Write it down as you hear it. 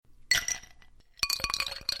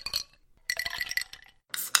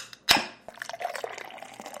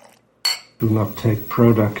Do not take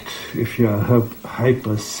product if you are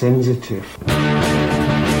hypersensitive.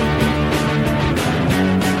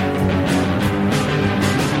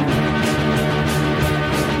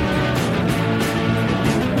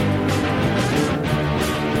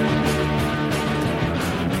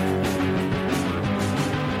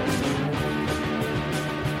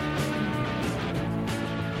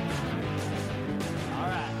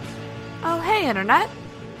 Oh, hey, Internet,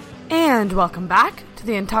 and welcome back to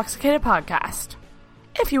the Intoxicated Podcast.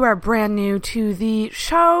 If you are brand new to the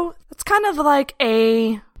show, it's kind of like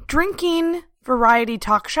a drinking variety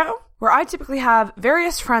talk show where I typically have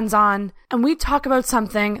various friends on and we talk about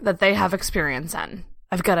something that they have experience in.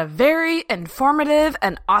 I've got a very informative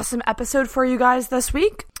and awesome episode for you guys this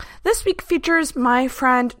week. This week features my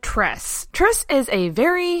friend Tris. Tris is a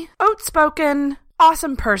very outspoken,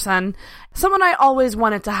 awesome person, someone I always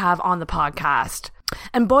wanted to have on the podcast.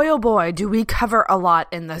 And boy, oh boy, do we cover a lot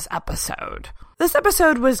in this episode. This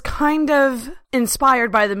episode was kind of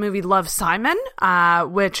inspired by the movie Love, Simon,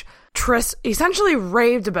 which Tris essentially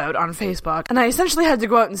raved about on Facebook, and I essentially had to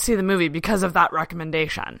go out and see the movie because of that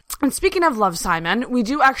recommendation. And speaking of Love, Simon, we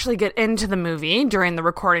do actually get into the movie during the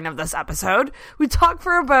recording of this episode. We talk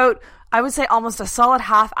for about, I would say, almost a solid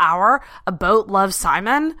half hour about Love,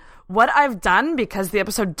 Simon. What I've done, because the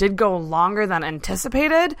episode did go longer than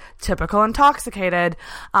anticipated, typical Intoxicated,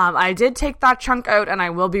 I did take that chunk out and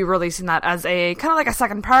I will be releasing that as a kind of like a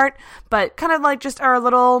second part, but kind of like just our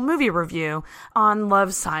little movie review on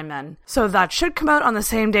Love, Simon. So that should come out on the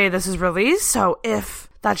same day this is released. So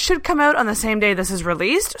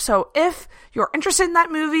if you're interested in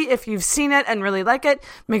that movie, if you've seen it and really like it,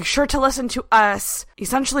 make sure to listen to us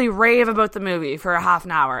essentially rave about the movie for a half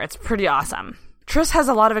an hour. It's pretty awesome. Tris has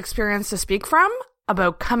a lot of experience to speak from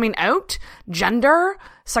about coming out, gender,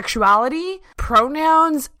 sexuality,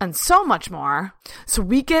 pronouns, and so much more. So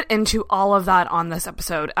we get into all of that on this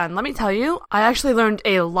episode. And let me tell you, I actually learned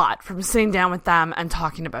a lot from sitting down with them and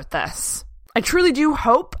talking about this. I truly do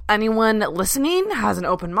hope anyone listening has an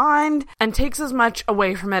open mind and takes as much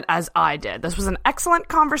away from it as I did. This was an excellent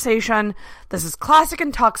conversation. This is classic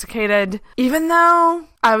Intoxicated, even though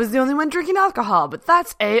I was the only one drinking alcohol, but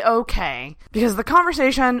that's a-okay, because the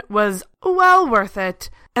conversation was well worth it,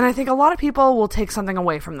 and I think a lot of people will take something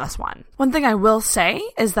away from this one. One thing I will say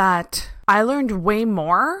is that I learned way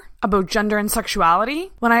more about gender and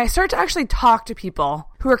sexuality when I start to actually talk to people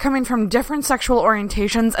who are coming from different sexual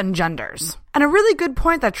orientations and genders. And a really good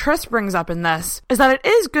point that Tris brings up in this is that it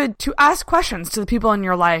is good to ask questions to the people in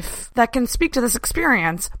your life that can speak to this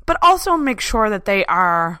experience, but also make sure that they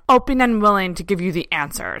are open and willing to give you the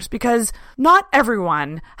answers, because not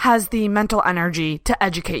everyone has the mental energy to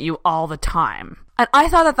educate you all the time. And I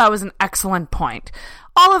thought that that was an excellent point.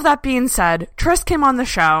 All of that being said, Tris came on the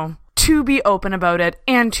show to be open about it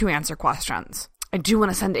and to answer questions. I do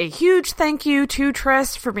want to send a huge thank you to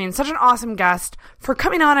Tris for being such an awesome guest, for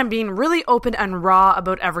coming on and being really open and raw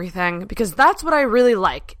about everything, because that's what I really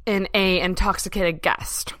like in a Intoxicated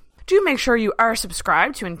guest. Do make sure you are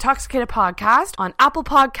subscribed to Intoxicated Podcast on Apple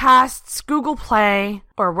Podcasts, Google Play,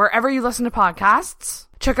 or wherever you listen to podcasts.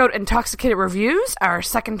 Check out Intoxicated Reviews, our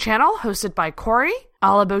second channel hosted by Corey,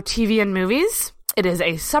 all about TV and movies. It is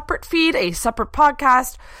a separate feed, a separate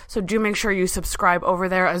podcast, so do make sure you subscribe over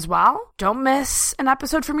there as well. Don't miss an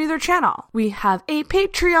episode from either channel. We have a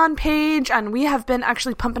Patreon page, and we have been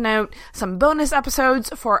actually pumping out some bonus episodes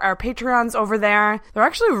for our Patreons over there. They're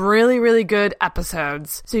actually really, really good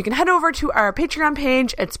episodes. So you can head over to our Patreon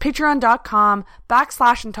page. It's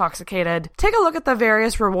patreon.com/intoxicated. Take a look at the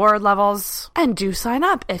various reward levels, and do sign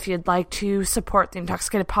up if you'd like to support the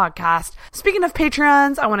Intoxicated Podcast. Speaking of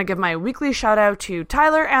Patreons, I want to give my weekly shout out to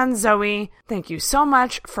Tyler and Zoe. Thank you so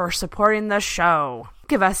much for supporting the show.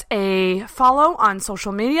 Give us a follow on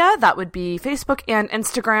social media. That would be Facebook and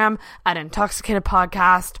Instagram at Intoxicated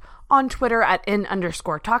Podcast, on Twitter at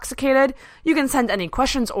 @in_toxicated. You can send any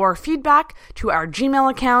questions or feedback to our Gmail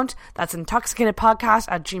account. That's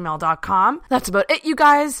intoxicatedpodcast@gmail.com. That's about it, you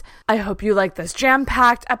guys. I hope you like this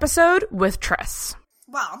jam-packed episode with Tris.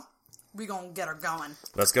 Well, we gonna get her going.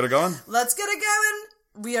 Let's get her going. Let's get it going.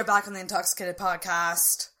 We are back on the Intoxicated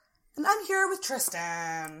Podcast, and I'm here with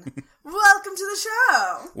Tristan. Welcome to the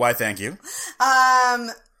show. Why, thank you.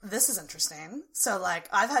 This is interesting. So,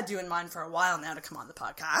 I've had you in mind for a while now to come on the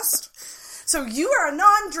podcast. So, you are a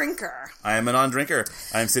non-drinker. I am a non-drinker.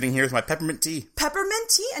 I am sitting here with my peppermint tea. Peppermint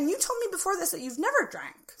tea? And you told me before this that you've never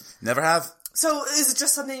drank. Never have. So, is it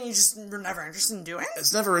just something you just were never interested in doing? I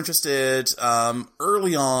was never interested.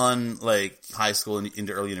 Early on, high school and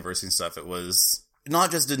into early university and stuff, it was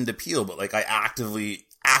not just didn't appeal, but I actively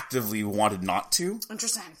wanted not to.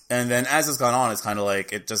 Interesting. And then as it's gone on, it's kind of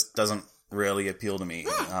it just doesn't really appeal to me.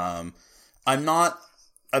 I'm not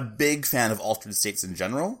a big fan of alternate states in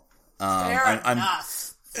general. Fair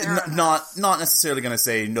enough. Not necessarily going to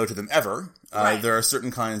say no to them ever. Right. There are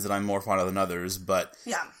certain kinds that I'm more fond of than others, but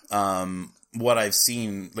what I've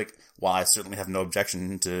seen, like, while I certainly have no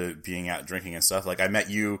objection to being out drinking and stuff, like, I met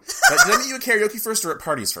you... Did I meet you at karaoke first or at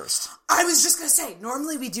parties first? I was just going to say,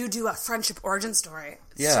 normally we do a friendship origin story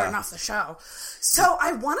starting off the show. So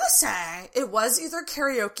I want to say it was either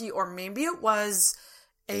karaoke or maybe it was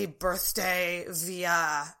a birthday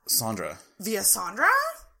via Sandra. Via Sandra?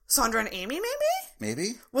 Sandra and Amy, maybe?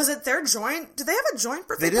 Maybe? Was it their joint? Did they have a joint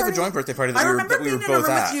birthday party? They did have a joint birthday party that we were both at. I remember being in a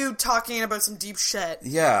room with you talking about some deep shit.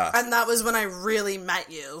 Yeah. And that was when I really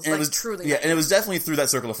met you. And truly Yeah, and it was definitely through that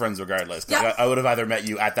circle of friends regardless. Yeah. I would have either met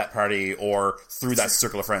you at that party or through that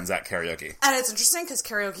circle of friends at karaoke. And it's interesting because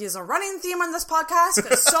karaoke is a running theme on this podcast.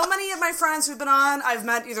 Because so many of my friends who've been on, I've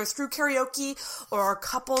met either through karaoke or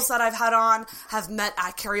couples that I've had on have met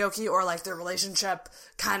at karaoke or like their relationship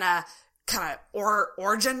kind of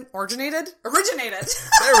originated.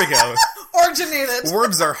 There we go. Originated.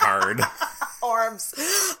 Words are hard. Orbs.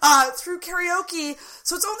 Through karaoke.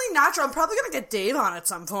 So it's only natural. I'm probably going to get Dave on at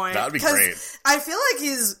some point. That would be great. I feel like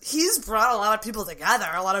he's brought a lot of people together,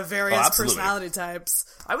 a lot of various personality types.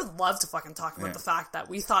 I would love to fucking talk about the fact that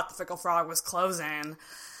we thought the Fickle Frog was closing.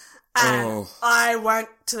 And I went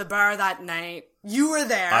to the bar that night. You were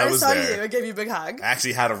there. I saw you. I gave you a big hug. I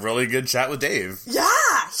actually had a really good chat with Dave. Yeah,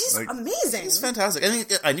 he's amazing. He's fantastic.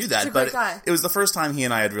 I knew that, but it was the first time he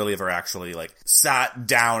and I had really ever actually like sat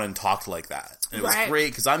down and talked like that. And it was great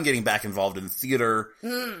because I'm getting back involved in theater. We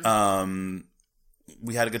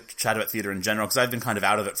had a good chat about theater in general because I've been kind of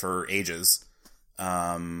out of it for ages. But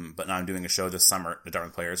now I'm doing a show this summer at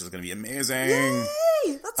Dartmouth Players. It's going to be amazing.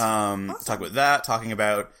 Yay! That's awesome. Talk about that. Talking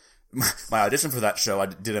about my audition for that show. I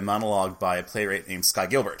did a monologue by a playwright named Sky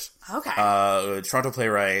Gilbert. Okay. Toronto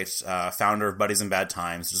playwright, founder of Buddies in Bad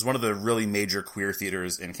Times, which is one of the really major queer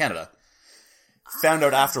theaters in Canada. Found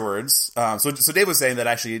out afterwards. So Dave was saying that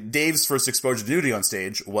actually Dave's first exposure to nudity on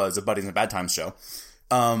stage was a Buddies in Bad Times show.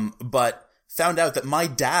 But found out that my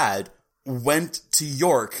dad went to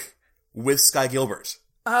York with Sky Gilbert.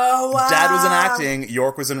 Oh, wow. Dad was in acting,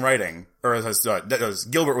 York was in writing.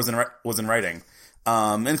 Gilbert was in writing.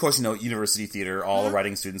 And of course, university theater, all the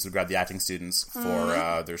writing students would grab the acting students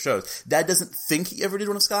for their shows. Dad doesn't think he ever did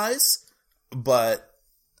one of Sky's, but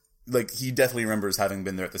like he definitely remembers having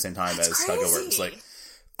been there at the same time as Sky Gilbert. It's like,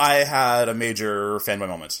 I had a major fanboy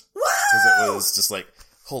moment. Because it was just like,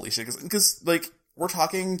 holy shit. Because like, we're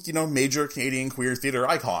talking, major Canadian queer theater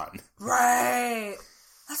icon. Right.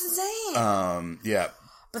 That's insane. Yeah.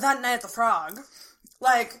 But that night at the Frog,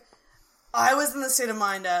 like, I was in the state of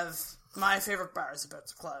mind of, my favorite bar is about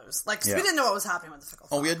to close. Like, 'cause we didn't know what was happening with the Fickle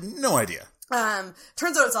Frog. Oh, we had no idea.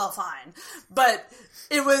 Turns out it's all fine. But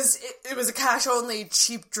it was a cash-only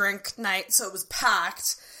cheap drink night, so it was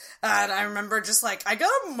packed. And I remember just, like, I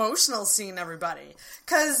got emotional seeing everybody.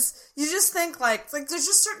 'Cause you just think, like, there's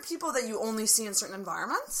just certain people that you only see in certain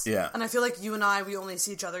environments. Yeah. And I feel like you and I, we only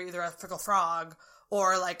see each other either at Fickle Frog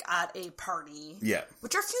or, like, at a party. Yeah.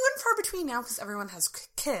 Which are few and far between now because everyone has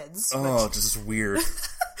kids. Oh, just weird.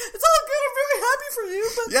 It's all good. I'm very happy for you.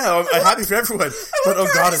 But yeah, I'm happy for everyone. But oh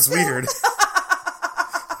god, it's weird.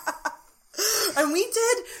 And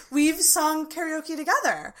we've sung karaoke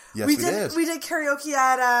together. Yes, we did. We did karaoke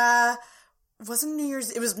at, wasn't New Year's,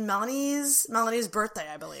 it was Melanie's birthday,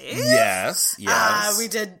 I believe. Yes. We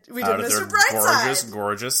did Mr.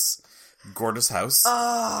 Brightside. Gorgeous house.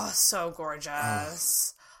 Oh, so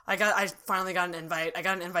gorgeous. I finally got an invite. I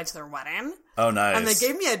got an invite to their wedding. Oh, nice. And they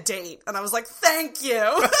gave me a date, and I was like, thank you.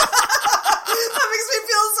 That makes me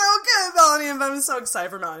feel so good, Melanie and Ben. I'm so excited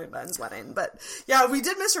for Melanie and Ben's wedding. But yeah, we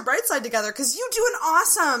did Mr. Brightside together, because you do an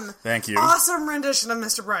awesome rendition of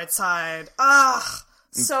Mr. Brightside.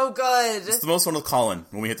 So good. It's the most fun with Colin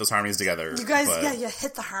when we hit those harmonies together. You guys, you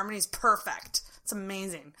hit the harmonies perfect. It's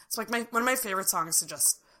amazing. It's like one of my favorite songs to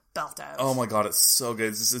just belt out. Oh my god, it's so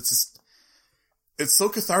good. It's so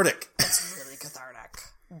cathartic. It's really cathartic.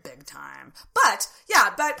 Big time. But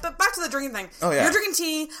back to the drinking thing. Oh, yeah. You're drinking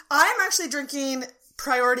tea. I'm actually drinking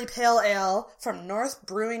Priority Pale Ale from North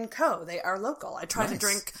Brewing Co. They are local. I try to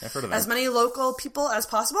drink as many local people as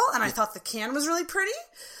possible, and I thought the can was really pretty,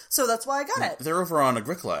 so that's why I got it. They're over on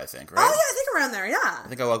Agricola, I think, right? Oh, yeah, I think around there, yeah. I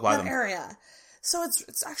think I walked by them. Area. So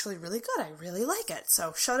it's actually really good. I really like it.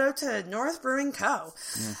 So shout out to North Brewing Co.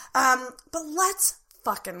 Yeah. But let's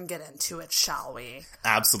fucking get into it, shall we?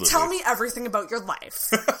 Absolutely. Tell me everything about your life.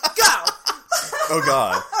 Go! Oh,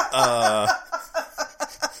 God.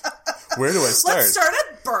 Where do I start? Let's start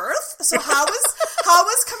at birth. So how How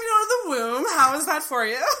was coming out of the womb? How was that for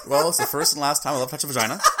you? Well, it's the first and last time I'll ever touch a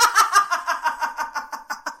vagina.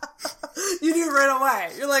 You knew right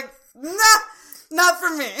away. You're like, nah, not for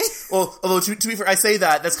me. Well, although to be fair, I say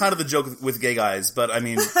that's kind of the joke with gay guys, but I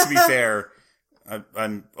mean, to be fair,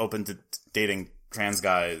 I'm open to dating trans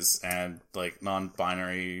guys and like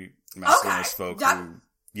non-binary masculinist folk who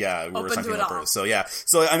were attempting at birth. So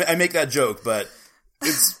I make that joke, but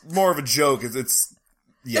it's more of a joke. It's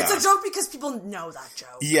It's a joke because people know that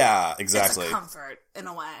joke. Yeah, exactly. It's a comfort in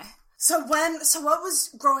a way. So what was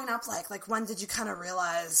growing up like? Like, when did you kind of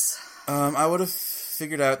realize? I would have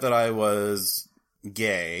figured out that I was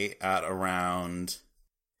gay at around,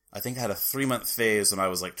 I think I had a 3-month phase when I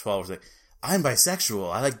was like 12. I was like, I'm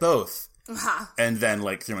bisexual. I like both. Uh-huh. And then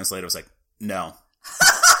like 3 months later, I was like, no.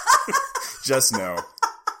 Just no.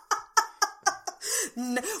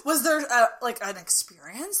 Was there like an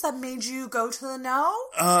experience that made you go to the no?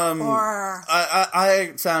 Or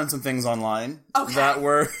I found some things online that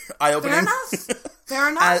were eye-opening. Fair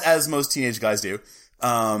enough. As most teenage guys do.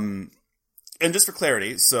 And just for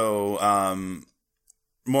clarity, so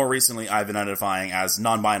more recently I've been identifying as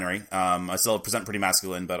non-binary. I still present pretty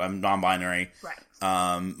masculine, but I'm non-binary.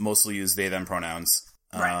 Right. Mostly use they, them pronouns.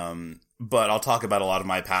 Right. But I'll talk about a lot of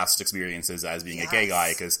my past experiences as being a gay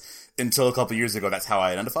guy, because until a couple years ago, that's how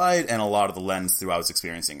I identified, and a lot of the lens through I was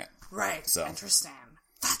experiencing it. Right. So interesting.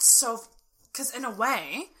 That's so, because in a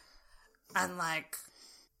way, and like,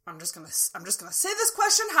 I'm just gonna say this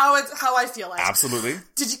question how I feel like. Absolutely.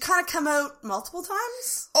 Did you kind of come out multiple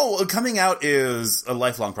times? Oh, coming out is a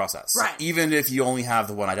lifelong process. Right. Even if you only have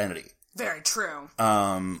the one identity. Very true.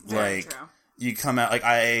 Very true. You come out, like,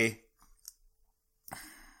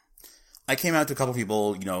 I came out to a couple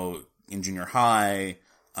people, you know, in junior high,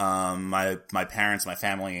 my parents, my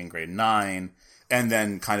family in grade 9, and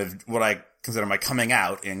then kind of what I consider my coming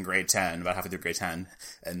out in grade 10, about halfway through grade 10,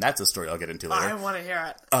 and that's a story I'll get into later. I want to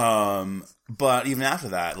hear it. But even after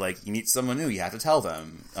that, like, you meet someone new, you have to tell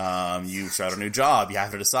them. You start a new job, you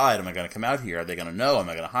have to decide, am I going to come out here? Are they going to know? Am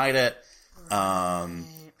I going to hide it? Right.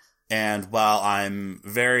 And while I'm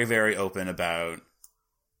very, very open about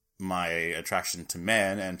my attraction to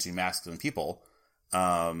men and to masculine people,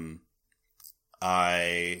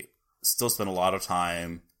 I still spend a lot of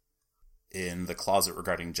time in the closet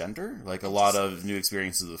regarding gender. Like, a lot of new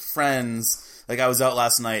experiences with friends. Like, I was out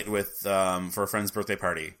last night with for a friend's birthday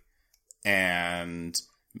party and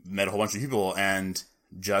met a whole bunch of people and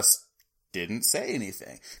just didn't say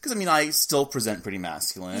anything. Because, I mean, I still present pretty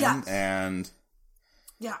masculine. Yeah. And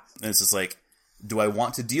yeah. It's just like, do I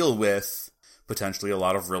want to deal with potentially a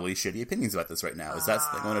lot of really shitty opinions about this right now? Is that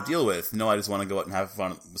something I want to deal with? No, I just want to go out and have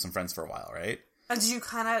fun with some friends for a while, right? And do you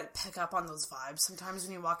kind of pick up on those vibes sometimes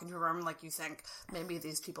when you walk into a room? Like, you think maybe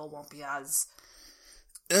these people won't be as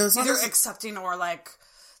either accepting or like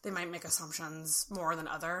they might make assumptions more than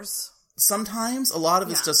others? Sometimes. A lot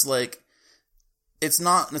of it's just like, it's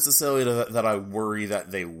not necessarily that I worry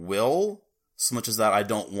that they will, so much as that I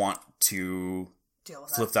don't want to deal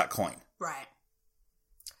with flip that coin. Right.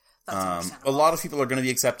 That's a lot of people are going to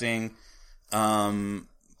be accepting, even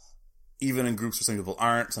in groups where some people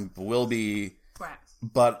aren't, some people will be. Right.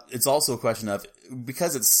 But it's also a question of,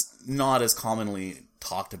 because it's not as commonly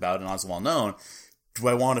talked about and not as well known, do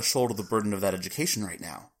I want to shoulder the burden of that education right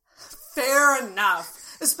now? Fair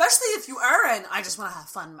enough. Especially if you are in I just want to have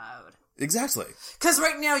fun mode. Exactly. Because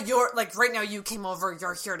right now you came over,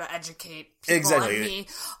 you're here to educate people and me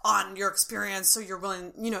on your experience, so you're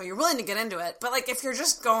willing to get into it. But like, if you're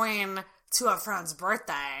just going to a friend's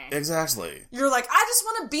birthday. Exactly. You're like, I just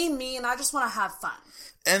want to be me and I just want to have fun.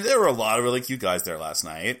 And there were a lot of really cute guys there last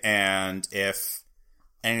night, and if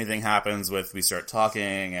anything happens with we start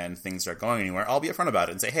talking and things start going anywhere, I'll be upfront about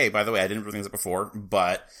it and say, hey, by the way, I didn't bring things up before,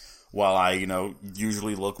 but while I,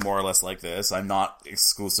 usually look more or less like this, I'm not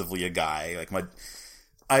exclusively a guy. Like,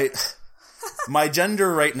 my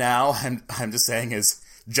gender right now, I'm just saying, is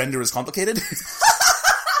gender is complicated.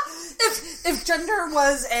 If gender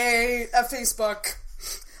was a Facebook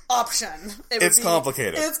option, it's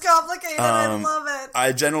complicated. It's complicated. I love it.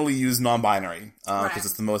 I generally use non-binary because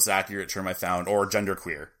it's the most accurate term I found, or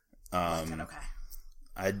genderqueer. Okay.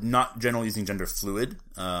 I'm not generally using gender fluid.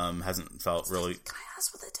 Hasn't felt really. Can I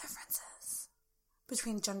ask what the difference is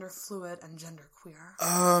between gender fluid and gender queer?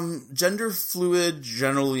 Gender fluid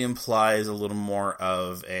generally implies a little more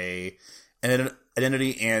of an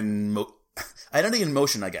identity in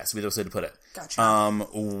motion, I guess, would be the way to put it. Gotcha.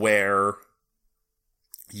 Where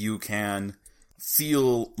you can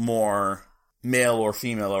feel more male or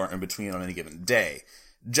female or in between on any given day.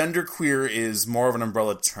 Genderqueer is more of an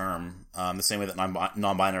umbrella term, the same way that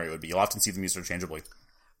non-binary would be. You'll often see them used interchangeably.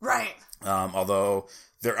 Right. Although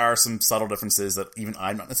there are some subtle differences that even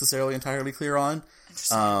I'm not necessarily entirely clear on.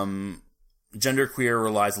 Interesting. Genderqueer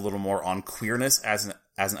relies a little more on queerness as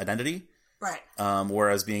an identity. Right.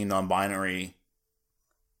 Whereas being non-binary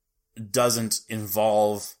doesn't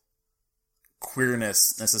involve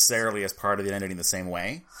queerness necessarily as part of the identity in the same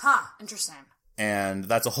way. Huh. Interesting. And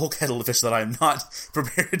that's a whole kettle of fish that I'm not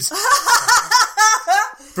prepared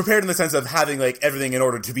prepared in the sense of having, like, everything in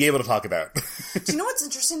order to be able to talk about. Do you know what's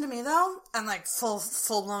interesting to me, though? And, like,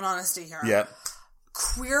 full-blown honesty here. Yeah.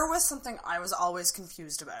 Queer was something I was always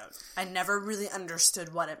confused about. I never really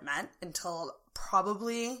understood what it meant until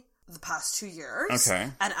probably the past 2 years. Okay.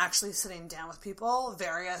 And actually sitting down with people,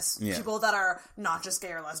 various people that are not just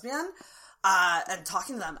gay or lesbian, and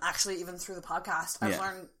talking to them, actually, even through the podcast. I've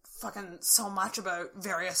learned fucking so much about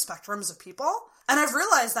various spectrums of people. And I've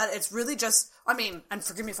realized that it's really just, I mean, and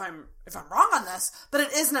forgive me if I'm wrong on this, but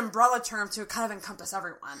it is an umbrella term to kind of encompass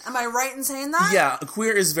everyone. Am I right in saying that? Yeah,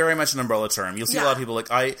 queer is very much an umbrella term. You'll see a lot of people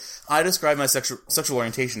like, I describe my sexual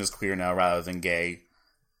orientation as queer now rather than gay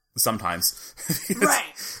sometimes.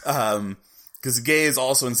 Right. Because gay is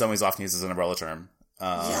also in some ways often used as an umbrella term.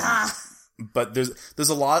 Yeah. But there's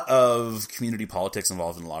a lot of community politics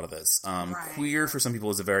involved in a lot of this. Queer for some people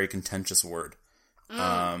is a very contentious word.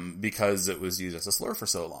 Because it was used as a slur for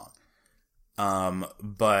so long.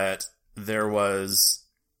 But there was,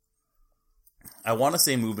 I want to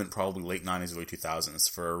say movement probably late 90s, early 2000s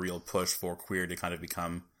for a real push for queer to kind of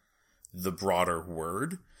become the broader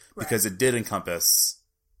word. Because it did encompass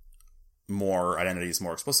more identities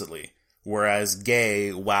more explicitly. Whereas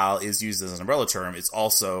gay, while is used as an umbrella term, it's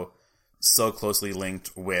also so closely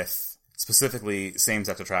linked with specifically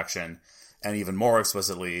same-sex attraction and even more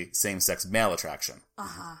explicitly same-sex male attraction.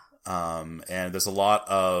 And there's a lot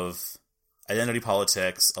of identity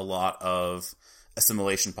politics, a lot of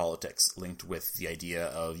assimilation politics linked with the idea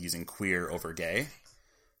of using queer over gay.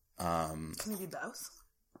 Can it be both?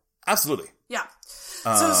 Absolutely. Yeah.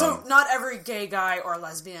 So not every gay guy or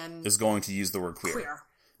lesbian is going to use the word queer.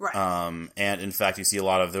 Right. And in fact, you see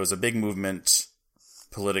there was a big movement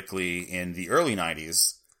politically in the early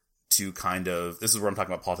 90s to kind of, this is where I'm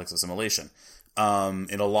talking about politics of assimilation,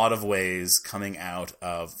 in a lot of ways coming out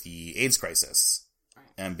of the AIDS crisis. Right.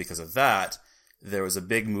 And because of that, there was a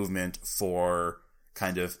big movement for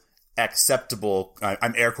kind of acceptable,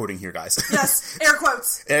 I'm air quoting here, guys. Yes, air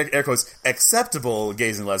quotes. air quotes, acceptable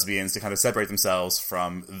gays and lesbians to kind of separate themselves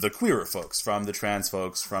from the queer folks, from the trans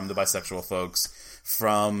folks, from the bisexual folks,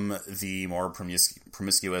 from the more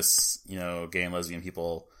promiscuous, gay and lesbian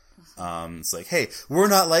people. It's like, hey, we're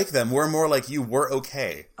not like them. We're more like you. We're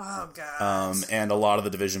okay. Oh, God. And a lot of the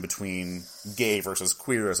division between gay versus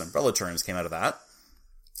queer as umbrella terms came out of that.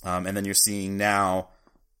 And then you're seeing now,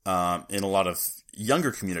 in a lot of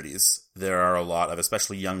younger communities, there are a lot of,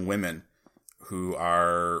 especially young women, who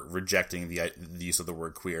are rejecting the use of the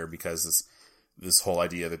word queer because this whole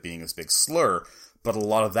idea of it being this big slur. But a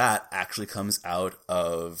lot of that actually comes out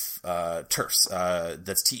of TERFs.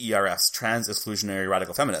 That's TERFs, Trans Exclusionary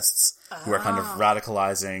Radical Feminists, who are kind of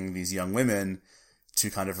radicalizing these young women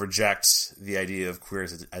to kind of reject the idea of queer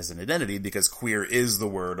as an identity, because queer is the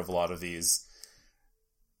word of a lot of these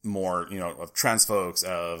more, of trans folks,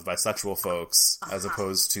 of bisexual folks, as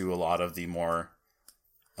opposed to a lot of the more,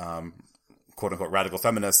 quote-unquote, radical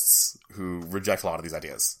feminists who reject a lot of these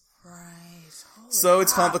ideas. Right. So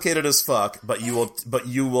it's complicated as fuck, but you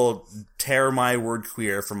will tear my word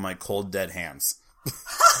queer from my cold dead hands.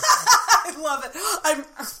 I love it.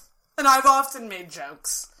 And I've often made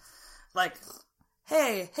jokes like,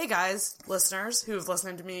 hey guys, listeners who've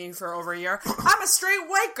listened to me for over a year, I'm a straight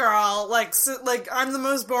white girl, like I'm the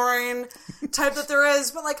most boring type that there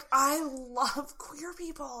is, but like I love queer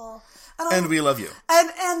people. And we love you.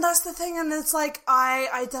 And that's the thing, and it's like I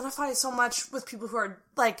identify so much with people who are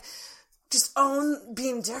like just own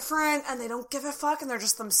being different, and they don't give a fuck, and they're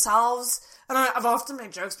just themselves. And I've often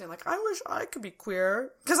made jokes being like, I wish I could be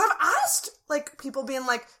queer. Because I've asked, like, people being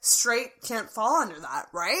like, straight can't fall under that,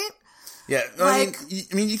 right? Yeah, I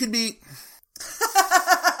mean, you could be...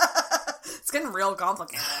 It's getting real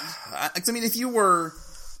complicated. I mean,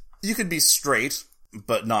 you could be straight,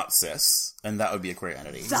 but not cis, and that would be a queer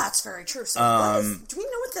entity. That's very true. So do we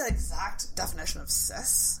know what the exact definition of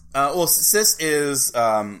cis? Well, cis is,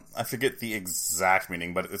 I forget the exact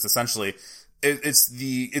meaning, but it's essentially,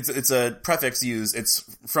 it's a prefix used, it's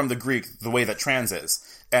from the Greek, the way that trans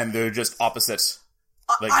is, and they're just opposite.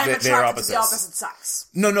 Like, they are opposites. To the opposite sex.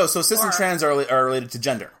 No, so cis and trans are related to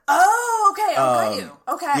gender. Oh, okay, got you.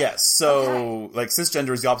 Okay. Yes, so, like,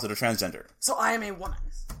 cisgender is the opposite of transgender. So I am a woman.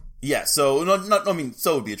 Yeah, so,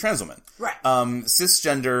 so it would be a trans woman. Right.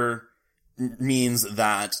 Cisgender means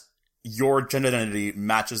that your gender identity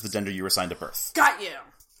matches the gender you were assigned at birth. Got you.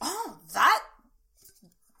 Oh, that...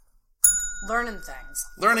 Learning things.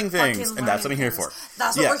 Learning things, and that's what I'm here for.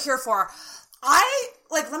 That's what we're here for.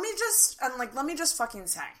 Let me just fucking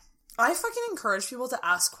say, I fucking encourage people to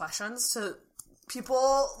ask questions to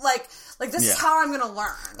people, like this is how I'm gonna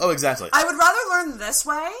learn. Oh, exactly. I would rather learn this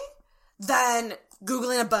way than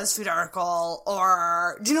Googling a BuzzFeed article,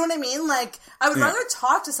 or, do you know what I mean? Like, I would rather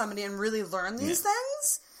talk to somebody and really learn these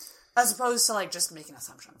things, as opposed to, like, just making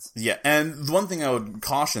assumptions. Yeah, and the one thing I would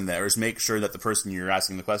caution there is make sure that the person you're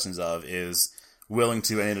asking the questions of is willing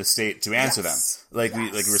to and in a state to answer them. Like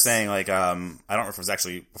we were saying, like, I don't know if it was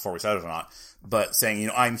actually before we started or not, but saying, you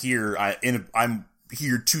know, I'm here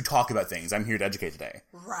to talk about things. I'm here to educate today.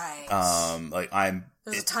 Right.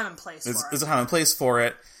 There's a time and place for it. There's a time and place for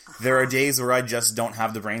it. There are days where I just don't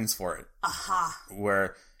have the brains for it.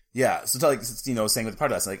 Where, so like, you know, saying with the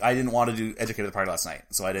party last night, like, I didn't want to do educate at the party last night,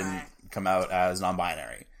 so I didn't come out as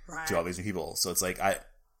non-binary to all these new people. So it's like, I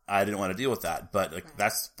didn't want to deal with that, but like,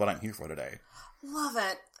 that's what I'm here for today. Love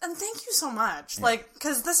it. And thank you so much. Yeah. Like,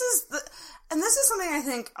 because this is something I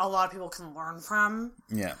think a lot of people can learn from.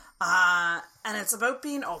 Yeah. And it's about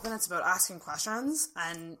being open. It's about asking questions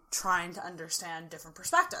and trying to understand different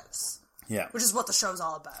perspectives. Yeah. Which is what the show's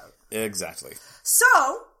all about. Exactly. So,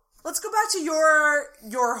 let's go back to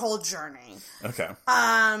your whole journey. Okay.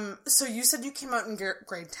 So you said you came out in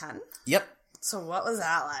grade 10? Yep. So what was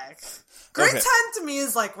that like? Grade 10 to me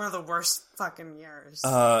is like one of the worst fucking years.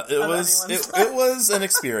 It was an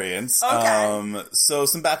experience. Okay. So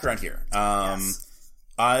some background here.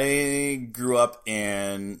 I grew up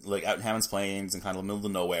in, like, out in Hammonds Plains in kind of the middle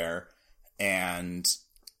of nowhere, and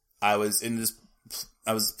I was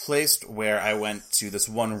placed where I went to this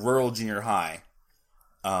one rural junior high,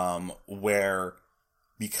 where,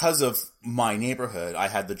 because of my neighborhood, I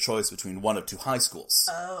had the choice between one of two high schools.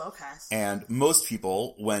 Oh, okay. And most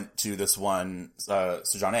people went to this one, Sir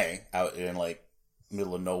John A, out in, like,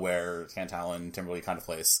 middle of nowhere, Tantallon, Timberley kind of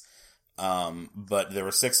place. But there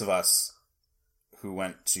were 6 of us who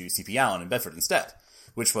went to CP Allen in Bedford instead,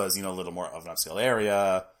 which was, you know, a little more of an upscale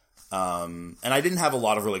area. And I didn't have a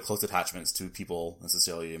lot of really close attachments to people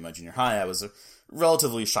necessarily in my junior high. I was a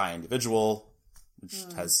relatively shy individual, which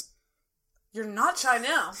has... You're not shy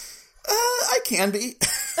now. I can be. It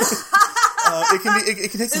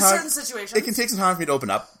can take some time. certain situations. It can take some time for me to open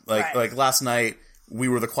up. Like last night, we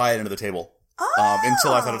were the quiet end of the table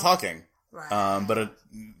until I started talking. Right. But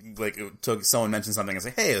it took someone mentioned something and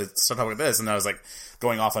say, "Hey, let's start talking about this," and I was like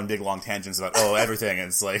going off on big long tangents about everything. And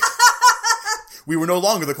it's like we were no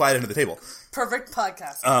longer the quiet end of the table. Perfect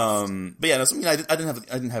podcast. But yeah, no, so, you know, I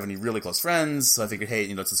didn't have any really close friends. So I figured, hey,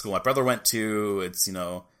 you know, it's the school my brother went to. It's, you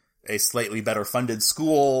know, a slightly better funded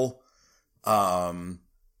school.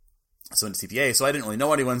 So into CPA, so I didn't really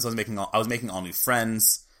know anyone, so I was making all new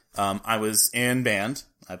friends. I was in band.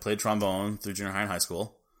 I played trombone through junior high and high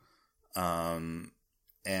school. And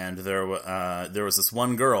there was this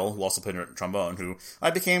one girl who also played trombone who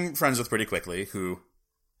I became friends with pretty quickly, who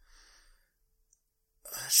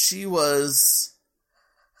she was...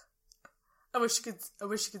 I wish you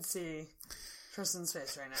could see Tristan's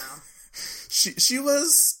face right now. She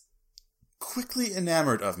was quickly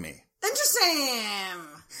enamored of me. Interesting.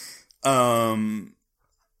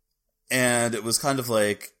 And it was kind of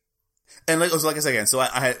like, and it was like I said again, so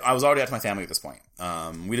I was already out to my family at this point.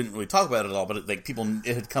 We didn't really talk about it at all, but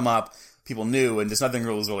it had come up, people knew, and just nothing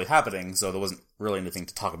was really happening, so there wasn't really anything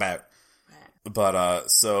to talk about. Right. But,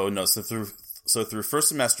 so through first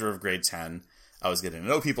semester of grade 10, I was getting to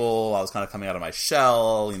know people, I was kind of coming out of my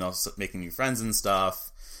shell, you know, making new friends and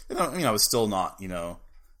stuff. You know, I was still not, you know,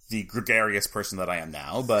 the gregarious person that I am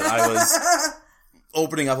now, but I was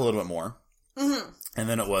opening up a little bit more. Mm-hmm. And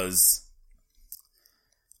then it was,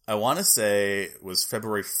 I want to say it was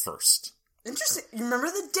February 1st. Interesting. You remember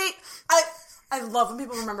the date? I love when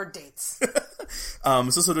people remember dates. So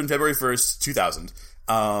this would have been February 1st, 2000.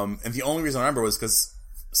 And the only reason I remember was because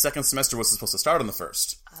second semester was supposed to start on the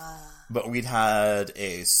 1st. But we'd had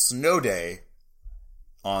a snow day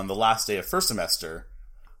on the last day of first semester,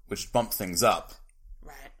 which bumped things up.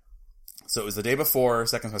 Right. So it was the day before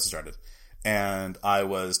second semester started. And I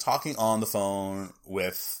was talking on the phone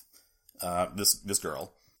with this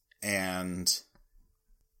girl, and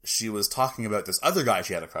she was talking about this other guy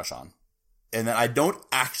she had a crush on. And then I don't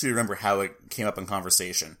actually remember how it came up in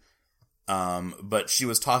conversation. But she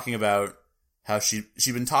was talking about how she'd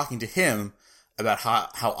been talking to him about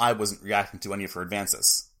how I wasn't reacting to any of her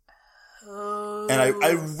advances. Oh. And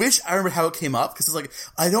I wish I remembered how it came up, because it's like,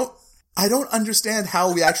 I don't understand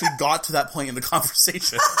how we actually got to that point in the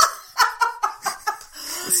conversation.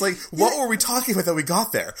 It's like, what were we talking about that we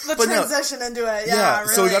got there? The transition into it, yeah,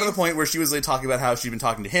 really. So we got to the point where she was like talking about how she'd been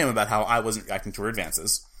talking to him about how I wasn't reacting to her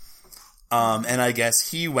advances. And I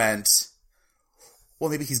guess he went, well,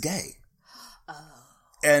 maybe he's gay. Oh.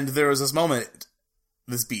 And there was this moment,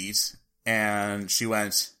 this beat, and she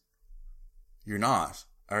went, you're not,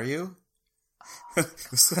 are you? It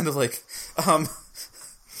was kind of like,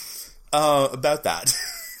 about that.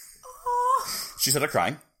 She started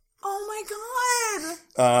crying. Oh my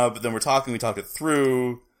god! But then we talked it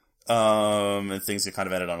through, and things kind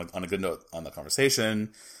of ended on a good note on the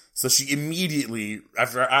conversation. So she immediately,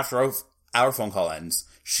 after our phone call ends,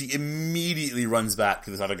 she immediately runs back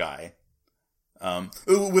to this other guy,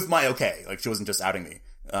 with my okay. Like, she wasn't just outing me,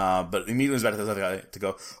 but immediately runs back to this other guy to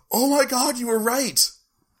go, oh my god, you were right!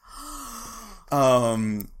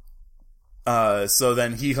 So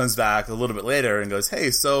then he comes back a little bit later and goes, hey,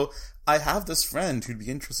 so I have this friend who'd be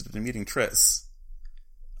interested in meeting Tris.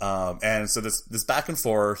 And so this back and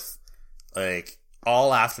forth, like,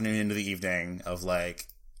 all afternoon into the evening of like,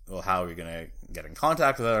 well, how are we gonna get in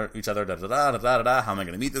contact with each other, da-da-da, how am I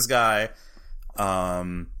gonna meet this guy?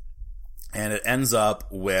 And it ends up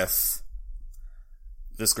with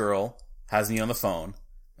this girl has me on the phone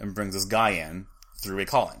and brings this guy in three-way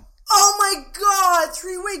calling. Oh my god,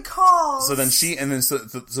 three-way calls! So then she's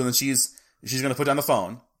gonna put down the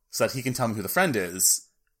phone so that he can tell me who the friend is,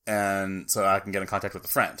 and so I can get in contact with the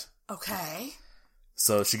friend. Okay.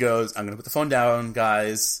 So she goes, I'm gonna put the phone down,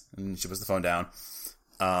 guys, and she puts the phone down.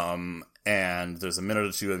 And there's a minute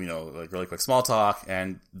or two of, like really quick small talk,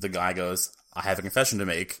 and the guy goes, I have a confession to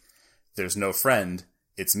make. There's no friend,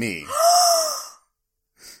 it's me.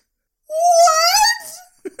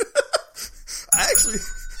 What? Actually...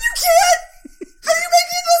 You can't! Are you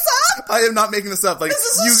making this up? I am not making this up. Like, is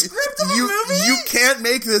this a script of a movie? You can't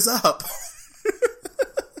make this up.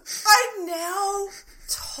 I now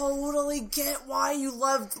totally get why you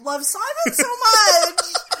love Simon so much.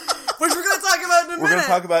 Which we're going to talk about in a minute. We're going to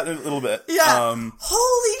talk about it in a little bit. Yeah.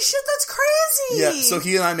 Holy shit, that's crazy. Yeah, so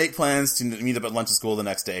he and I make plans to meet up at lunch at school the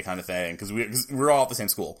next day kind of thing, because we're all at the same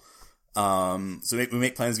school. So we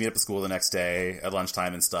make plans to meet up at school the next day at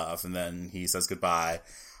lunchtime and stuff, and then he says goodbye.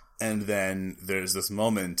 And then there's this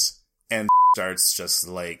moment, and starts just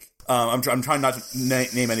like, I'm trying not to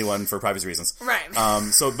name anyone for privacy reasons. Right.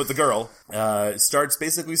 But the girl, starts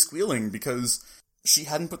basically squealing because she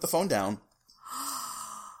hadn't put the phone down.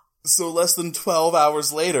 So less than 12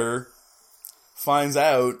 hours later, finds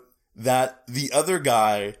out that the other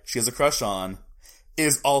guy she has a crush on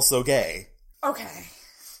is also gay. Okay.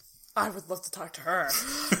 I would love to talk to her.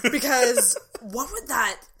 Because what would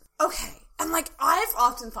that... Okay. And, like, I've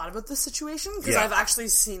often thought about this situation because I've actually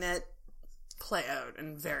seen it play out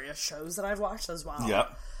in various shows that I've watched as well.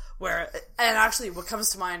 Yep. And actually, what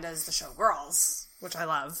comes to mind is the show Girls, which I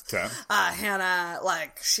love. Okay. Hannah,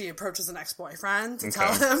 like, she approaches an ex-boyfriend to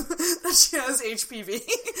tell him that she has HPV.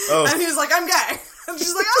 Oh. And he's like, I'm gay. And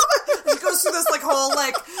she's like, oh my... She goes through this, like, whole,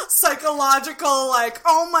 like, psychological, like,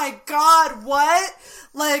 oh my god, what?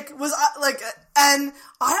 Like, and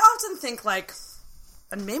I often think, like,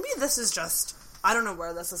 and maybe this is just, I don't know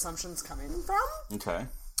where this assumption's coming from. Okay.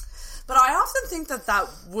 But I often think that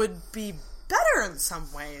would be better in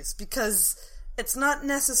some ways, because it's not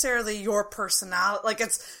necessarily your personality. Like, they're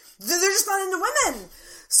just not into women.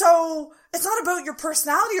 So, it's not about your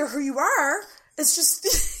personality or who you are. It's just, do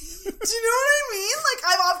you know what I mean? Like,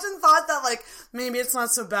 I've often thought that, like, maybe it's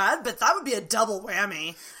not so bad, but that would be a double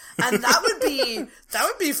whammy. And that would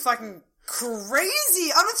be fucking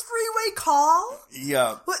crazy on a three-way call.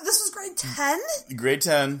 Yeah. What, this was grade 10? Grade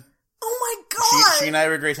 10. Oh my god. She and I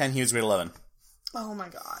were grade 10, he was grade 11. Oh my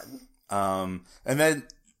god. And then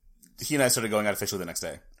he and I started going out officially the next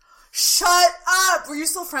day. Shut up! Were you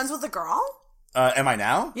still friends with the girl? Am I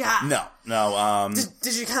now? Yeah. No.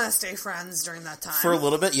 Did you kind of stay friends during that time? For a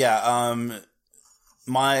little bit, yeah.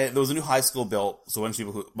 There was a new high school built, so a bunch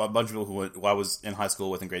of people who I was in high school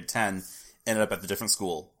with in grade 10 ended up at the different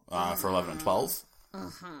school for 11 and 12.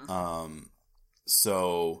 Mm-hmm.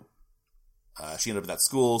 So she ended up at that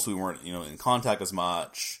school, so we weren't, in contact as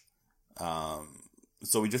much.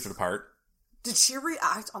 So we drifted apart. Did she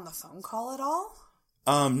react on the phone call at all?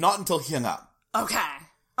 Not until he hung up. Okay.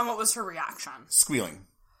 And what was her reaction? Squealing.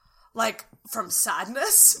 Like, from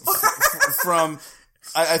sadness? From,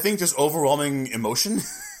 I think, just overwhelming emotion.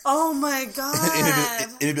 Oh my god.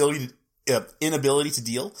 Inability to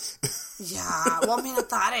deal. Yeah. Well, I mean, at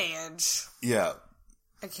that age. Yeah.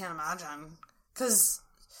 I can't imagine. Because,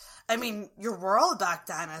 I mean, your world back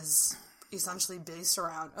then is essentially based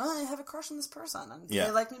around, I have a crush on this person, and do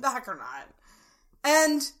they like me back or not?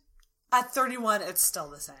 And At 31, it's still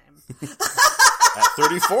the same. At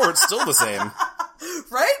 34, it's still the same.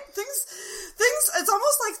 Right? Things, it's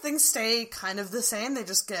almost like things stay kind of the same. They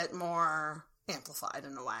just get more amplified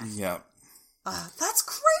in a way. Yeah. That's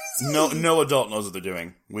crazy. No adult knows what they're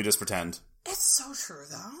doing. We just pretend. It's so true,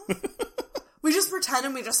 though. We just pretend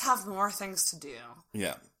and we just have more things to do.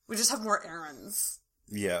 Yeah. We just have more errands.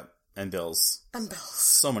 Yeah. And bills. And bills.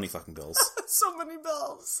 So many fucking bills. So many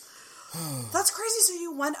bills. That's crazy. So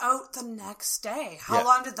you went out the next day. How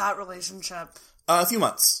long did that relationship? A few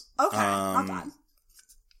months. Okay, not bad.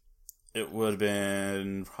 It would have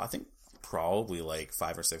been, I think, probably like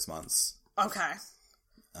 5 or 6 months. Okay.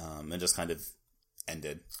 And just kind of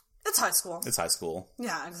ended. It's high school. It's high school.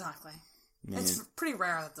 Yeah, exactly. It's pretty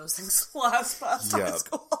rare that those things last past high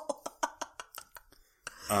school.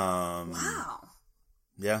 Wow.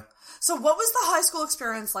 Yeah. So what was the high school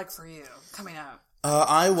experience like for you coming out?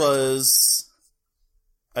 I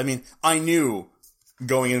knew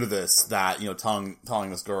going into this that, telling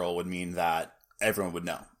this girl would mean that everyone would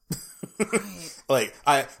know. Right. Like,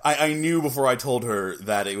 I knew before I told her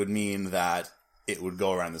that it would mean that it would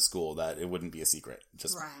go around the school, that it wouldn't be a secret.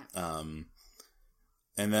 Just, right.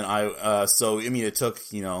 And then it took,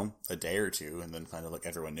 a day or two, and then kind of like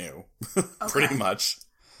everyone knew. Pretty much.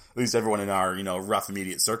 At least everyone in our, rough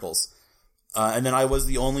immediate circles. And then I was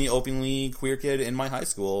the only openly queer kid in my high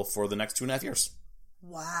school for the next 2.5 years.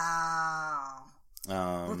 Wow.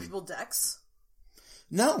 Were people dicks?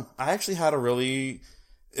 No, I actually had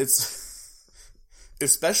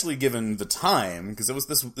especially given the time, because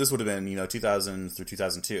this would have been, 2000 through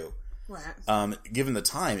 2002. Right. Given the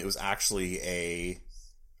time, it was actually a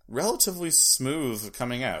relatively smooth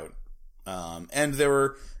coming out. And there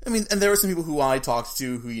were some people who I talked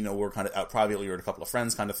to who, were kind of out privately or a couple of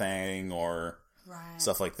friends kind of thing or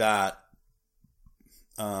stuff like that.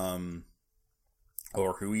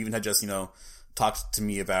 Or who even had just, talked to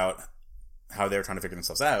me about how they were trying to figure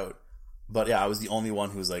themselves out. But yeah, I was the only one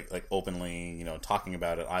who was like openly, talking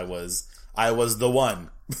about it. I was the one.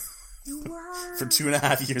 You were? For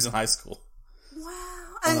 2.5 years in high school. Wow.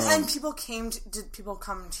 And did people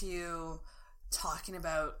come to you talking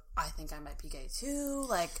about, I think I might be gay too?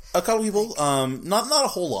 Like a couple people, not a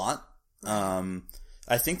whole lot.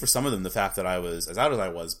 I think for some of them, the fact that I was as out as I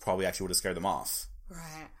was probably actually would have scared them off.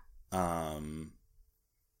 Right.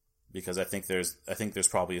 Because I think there's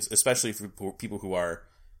probably, especially for people who are,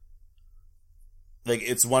 like,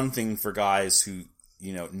 it's one thing for guys who,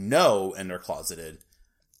 know and are closeted,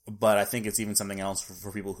 but I think it's even something else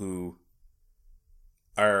for people who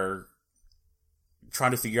are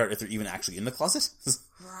trying to figure out if they're even actually in the closet.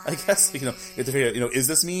 Right. I guess, if they're figuring out, is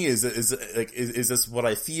this me? Is this what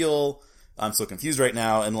I feel? I'm so confused right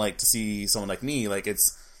now. And like, to see someone like me, like,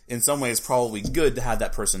 it's in some ways probably good to have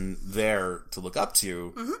that person there to look up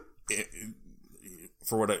to. Mm-hmm.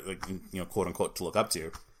 For what quote unquote, to look up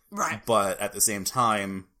to. Right. But at the same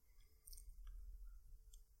time,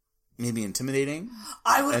 maybe intimidating.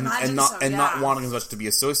 I would imagine and not wanting as much to be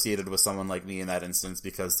associated with someone like me in that instance,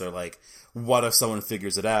 because they're like, what if someone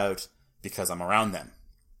figures it out because I'm around them?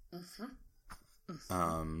 Mm-hmm.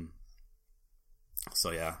 Mm-hmm.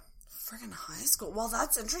 So yeah. Friggin' high school. Well,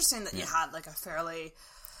 that's interesting that you had like a fairly...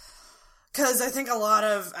 Because I think a lot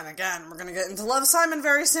of, and again, we're going to get into Love, Simon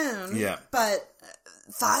very soon. Yeah. But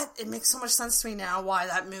it makes so much sense to me now why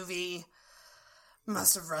that movie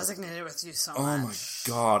must have resonated with you so much. Oh my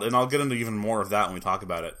god. And I'll get into even more of that when we talk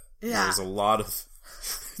about it. Yeah. There's a lot of,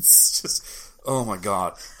 it's just, oh my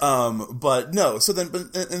god. But no, so then,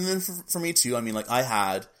 and then for me too, I mean, like, I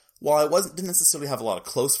had, while I didn't necessarily have a lot of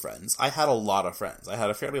close friends, I had a lot of friends. I had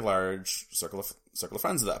a fairly large circle of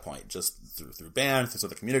friends at that point, just through band, through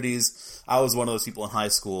other communities. I was one of those people in high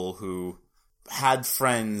school who had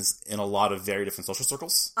friends in a lot of very different social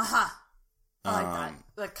circles. Uh-huh. I like that.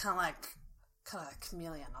 Like, kind of a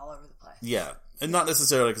chameleon all over the place. Yeah. And not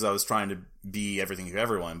necessarily because I was trying to be everything to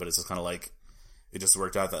everyone, but it's just kind of like, it just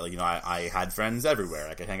worked out that, like, I had friends everywhere.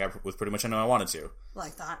 I could hang out with pretty much anyone I wanted to.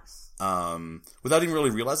 Like that. Without even really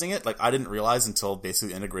realizing it. Like, I didn't realize until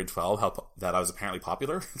basically end of grade 12 that I was apparently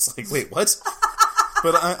popular. It's like, wait, what?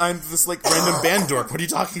 But I'm this, like, random band dork. What are you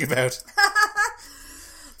talking about?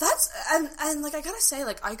 That's, and like, I gotta say,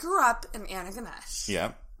 like, I grew up in Antigonish.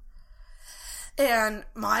 Yeah. And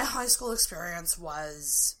my high school experience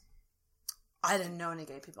was, I didn't know any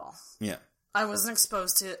gay people. Yeah. I wasn't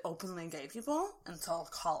exposed to openly gay people until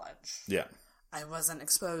college. Yeah. I wasn't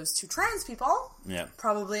exposed to trans people. Yeah.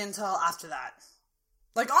 Probably until after that.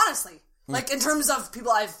 Like, honestly. Like, in terms of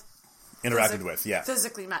people I've interacted with, yeah.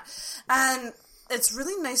 Physically met. And it's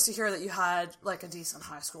really nice to hear that you had, like, a decent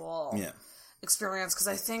high school experience, because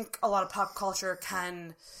I think a lot of pop culture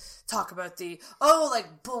can talk about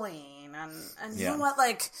bullying and you know what,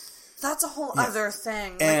 that's a whole other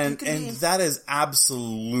thing. And that is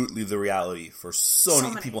absolutely the reality for so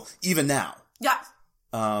many people, even now. Yeah.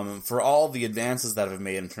 For all the advances that have been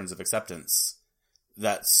made in terms of acceptance,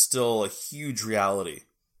 that's still a huge reality.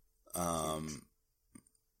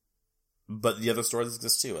 But the other stories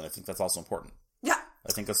exist too, and I think that's also important. Yeah.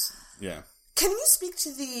 I think that's, yeah. Can you speak to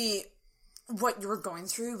what you were going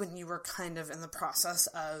through when you were kind of in the process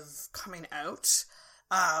of coming out?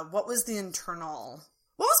 What was going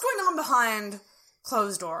on behind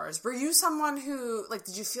closed doors? Were you someone who,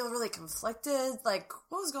 did you feel really conflicted? What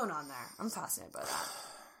was going on there? I'm fascinated by that.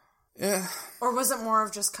 Yeah. Or was it more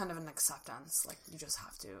of just kind of an acceptance? You just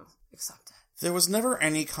have to accept it. There was never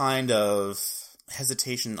any kind of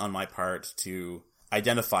hesitation on my part to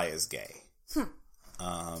identify as gay.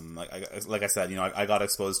 Like I said, I got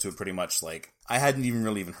exposed to it pretty much I hadn't even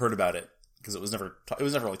really heard about it because it was never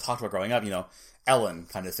really talked about growing up, Ellen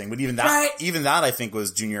kind of thing. But even that I think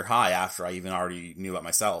was junior high after I even already knew about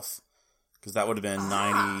myself. Because that would have been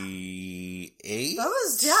 98? That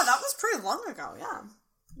was pretty long ago, yeah.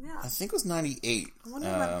 Yeah. I think it was 98. I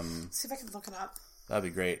wonder see if I can look it up. That'd be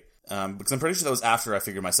great. Because I'm pretty sure that was after I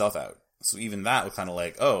figured myself out. So even that was kind of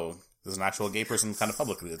there's an actual gay person kind of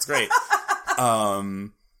publicly. That's great.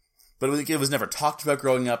 But it was never talked about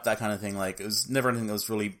growing up, that kind of thing. It was never anything that was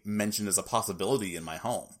really mentioned as a possibility in my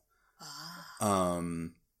home.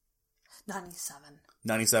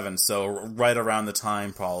 97. So right around the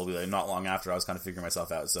time, probably not long after I was kind of figuring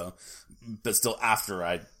myself out. So, but still after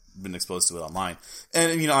I'd been exposed to it online.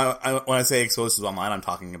 And when I say exposed to it online, I'm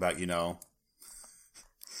talking about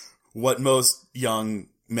what most young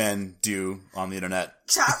men do on the internet.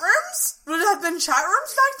 Chat rooms? Would it have been chat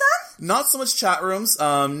rooms back then? Not so much chat rooms.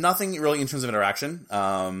 Nothing really in terms of interaction.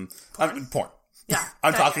 Porn. Yeah.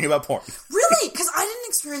 I'm talking about porn. Really? Because I didn't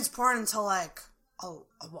experience porn until a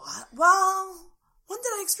what? Well, when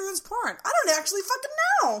did I experience porn? I don't actually fucking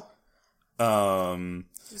know.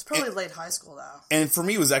 It was probably late high school though. And for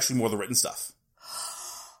me, it was actually more the written stuff.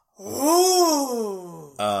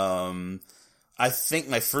 Ooh. I think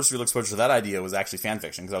my first real exposure to that idea was actually fan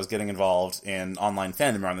fiction, because I was getting involved in online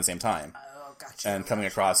fandom around the same time. Oh, gotcha. And coming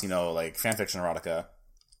across, fan fiction erotica.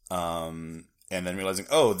 And then realizing,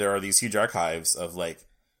 there are these huge archives of,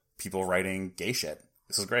 people writing gay shit.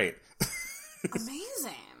 This is great.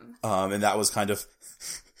 Amazing. And that was kind of,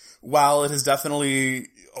 while it has definitely,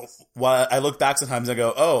 while I look back sometimes and I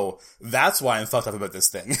go, that's why I'm fucked up about this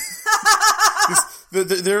thing.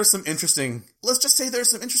 There are some interesting, let's just say there's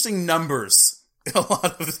some interesting numbers in a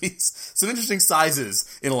lot of these, some interesting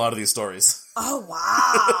sizes in a lot of these stories. Oh,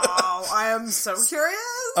 wow. I am so curious.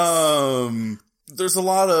 There's a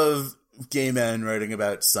lot of gay men writing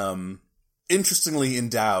about some interestingly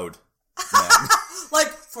endowed men.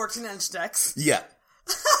 14-inch dicks. Yeah.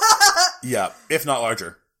 Yeah, if not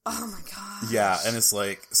larger. Oh my god. Yeah, and it's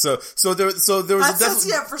so there was that sets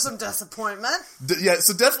you up for some disappointment.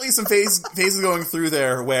 So definitely some phases going through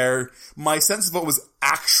there where my sense of what was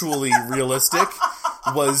actually realistic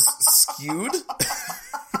was skewed.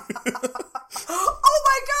 Oh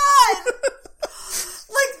my god!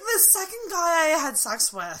 The second guy I had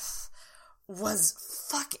sex with was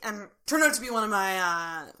and turned out to be one of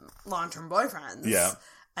my long-term boyfriends. Yeah.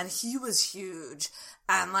 And he was huge.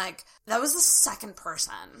 And, that was the second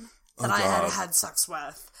person that I had sex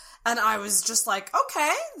with. And I was just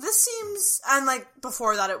okay, this seems... And,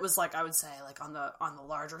 before that, it was, I would say, on the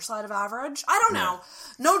larger side of average. I don't know.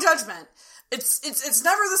 No judgment. It's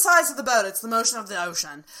never the size of the boat. It's the motion of the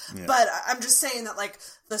ocean. Yeah. But I'm just saying that,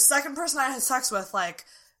 the second person I had sex with,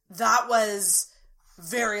 that was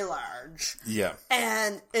very large. Yeah.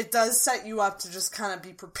 And it does set you up to just kind of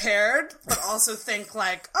be prepared, but also think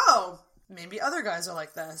maybe other guys are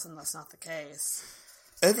like this, and that's not the case.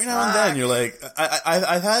 Every now and then, you're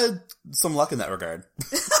I've had some luck in that regard.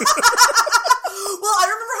 Well, I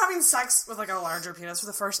remember having sex with a larger penis for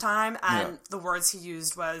the first time, and the words he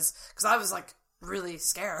used was, because I was really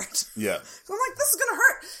scared. Yeah. So I'm this is gonna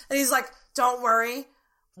hurt. And he's don't worry,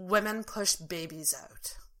 women push babies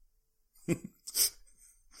out.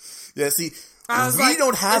 Yeah, see, we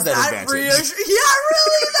don't have that advantage. Yeah,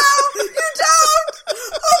 really? No, you don't?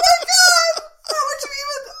 Oh my god! How would you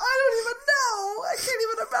even... I don't even know. I can't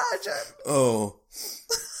even imagine. Oh.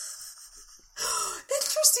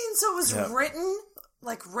 Interesting. So it was written,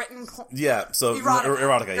 written... Yeah, so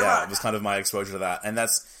erotica, yeah. It was kind of my exposure to that. And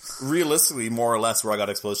that's realistically more or less where I got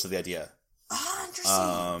exposed to the idea. Ah,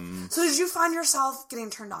 interesting. So did you find yourself getting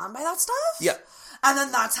turned on by that stuff? Yeah. And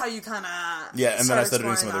then that's how you kind of... Yeah, and then I started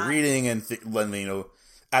doing some of the reading, and when,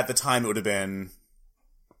 at the time it would have been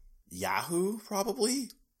Yahoo,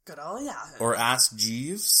 probably? Good old Yahoo. Or Ask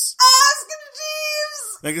Jeeves. Ask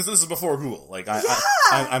Jeeves! Like, this is before Google. Like,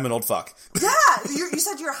 I'm an old fuck. Yeah! You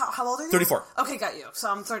said you're, how old are you? 34. Okay, got you.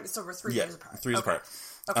 So I'm 30, so we're 3 years apart. 3 years apart.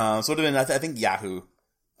 Okay. So it would have been, I think, Yahoo.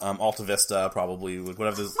 Alta Vista, probably,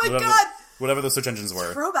 whatever those search engines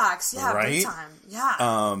were. Throwbacks, yeah, right? big time.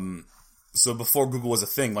 Yeah. So before Google was a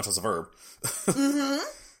thing, much as a verb. Mm-hmm.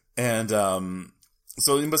 And,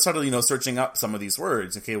 so I started, searching up some of these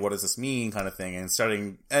words. Okay, what does this mean, kind of thing,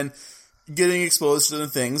 and getting exposed to the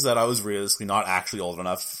things that I was realistically not actually old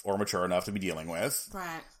enough or mature enough to be dealing with.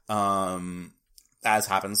 Right. As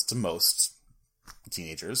happens to most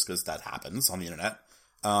teenagers, because that happens on the internet.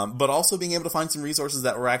 But also being able to find some resources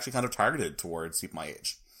that were actually kind of targeted towards people my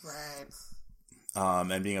age. Right.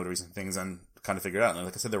 And being able to read some things and kind of figure it out. And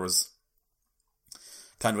like I said, there was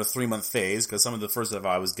kind of a 3-month phase, because some of the first stuff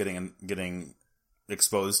I was getting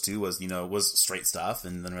exposed to was straight stuff,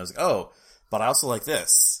 and then I was like, oh, but I also like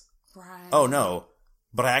this. Right. Oh no,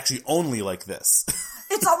 but I actually only like this.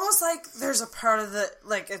 It's almost like there's a part of the,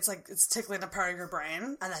 like it's tickling a part of your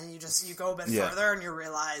brain, and then you go a bit further and you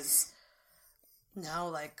realize, no,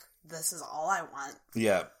 like, this is all I want.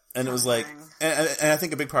 Yeah. And it was like, and I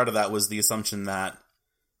think a big part of that was the assumption that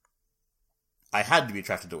I had to be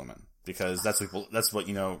attracted to women, because that's what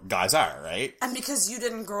guys are, right? And because you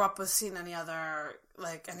didn't grow up with seeing any other,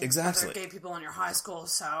 like, other gay people in your high school,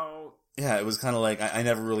 so... Yeah, it was kind of like, I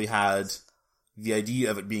never really had the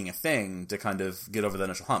idea of it being a thing to kind of get over the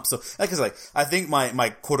initial hump. So, I think my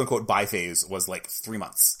quote-unquote bi phase was, like, 3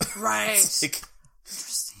 months. Right. Interesting.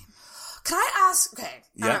 Can I ask? Okay.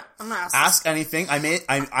 Yeah. I'm gonna ask. Ask anything.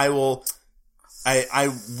 I will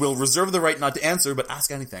reserve the right not to answer, but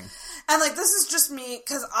ask anything. And, like, this is just me,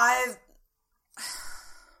 because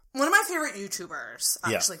one of my favorite YouTubers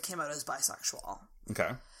actually came out as bisexual. Okay.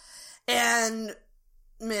 And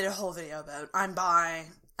made a whole video about, I'm bi.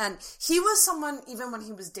 And he was someone, even when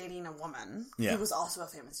he was dating a woman, he was also a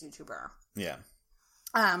famous YouTuber. Yeah.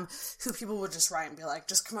 Who people would just write and be like,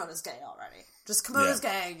 just come out as gay already. Just come out as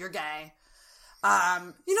gay, you're gay.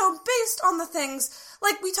 Based on the things,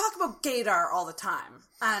 like, we talk about gaydar all the time,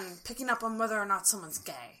 and picking up on whether or not someone's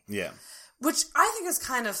gay. Yeah. Which I think is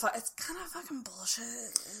kind of fucking bullshit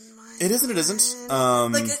in my It is and it isn't.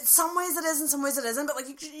 Like, in some ways it is, in some ways it isn't, but, like,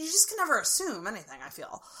 you just can never assume anything, I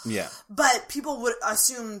feel. Yeah. But people would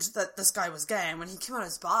assumed that this guy was gay, and when he came out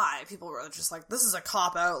as bi, people were just like, this is a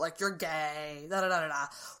cop-out, like, you're gay, da-da-da-da-da.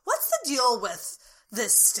 What's the deal with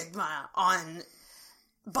this stigma on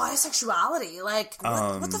bisexuality? Like,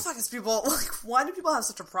 what the fuck is people, like, why do people have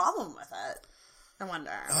such a problem with it? I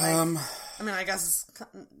wonder. Like, I guess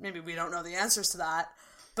maybe we don't know the answers to that,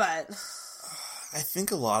 but... I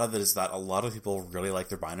think a lot of it is that a lot of people really like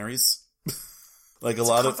their binaries. Like, it's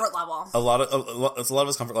a lot comfort level. A lot of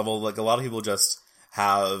it's comfort level. Like, a lot of people just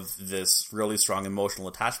have this really strong emotional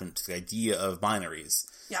attachment to the idea of binaries.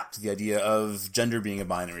 Yeah. To the idea of gender being a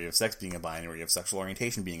binary, of sex being a binary, of sexual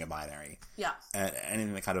orientation being a binary. Yeah. And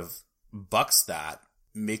anything that kind of bucks that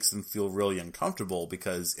makes them feel really uncomfortable,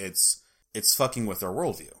 because it's fucking with their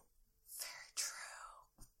worldview. Very true.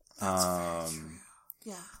 That's very true.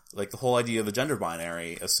 Yeah. Like, the whole idea of the gender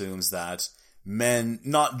binary assumes that men,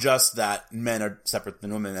 not just that men are separate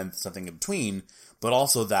than women and something in between, but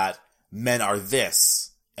also that men are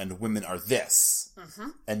this and women are this,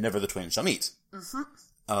 and never the twain shall meet.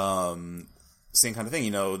 Same kind of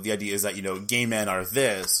thing, the idea is that, gay men are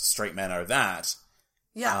this, straight men are that.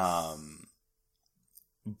 Yeah.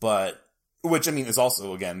 But, which, is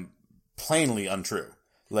also, again, plainly untrue.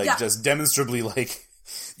 Like, just demonstrably, like,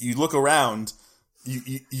 you look around,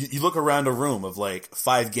 you look around a room of, like,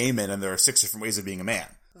 5 gay men, and there are 6 different ways of being a man.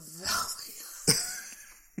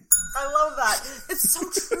 I love that. It's so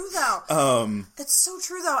true, though. It's so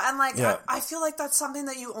true, though. And, like, I feel like that's something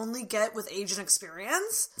that you only get with age and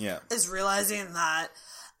experience. Yeah. Is realizing that,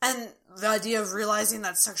 and the idea of realizing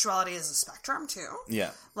that sexuality is a spectrum, too.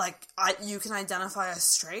 Yeah. Like, you can identify as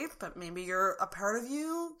straight, but maybe a part of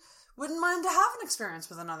you wouldn't mind to have an experience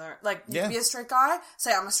with another. Like, you be a straight guy,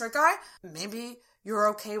 say I'm a straight guy, maybe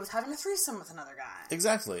you're okay with having a threesome with another guy.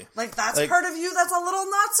 Exactly. Like, that's part of you that's a little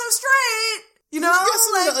not so straight.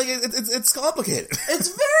 It's complicated. It's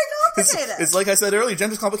very complicated. It's like I said earlier,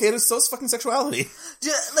 gender's complicated, so is fucking sexuality.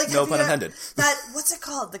 No pun intended. What's it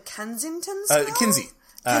called? The Kensington scale? Kinsey.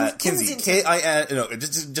 Kinsey. K-I-N... No,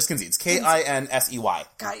 just Kinsey. It's K-I-N-S-E-Y.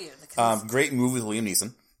 Got you. Great movie with Liam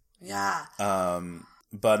Neeson. Yeah.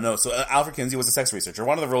 But no, so Alfred Kinsey was a sex researcher.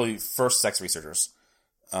 One of the really first sex researchers.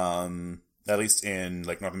 At least in,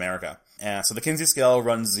 like, North America. So the Kinsey scale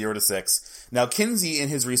runs 0 to 6. Now, Kinsey, in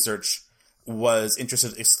his research, was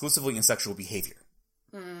interested exclusively in sexual behavior.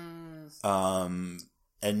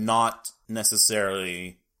 and not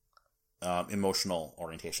necessarily emotional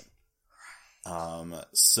orientation.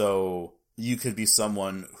 So you could be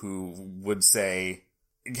someone who would say,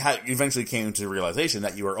 eventually came to the realization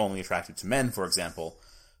that you are only attracted to men, for example,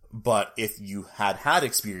 but if you had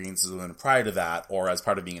experiences with women prior to that, or as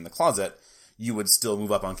part of being in the closet, you would still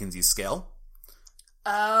move up on Kinsey's scale.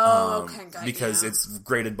 Oh, okay, got because you. it's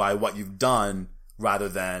graded by what you've done rather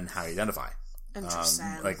than how you identify.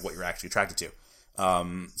 Interesting. Like what you're actually attracted to.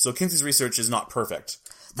 So Kinsey's research is not perfect.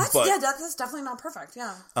 That's definitely not perfect,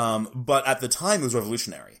 yeah. But at the time, it was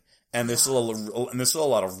revolutionary. And there's still a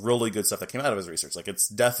lot of really good stuff that came out of his research. Like, it's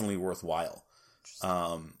definitely worthwhile.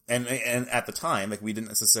 And at the time, like, we didn't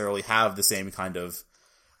necessarily have the same kind of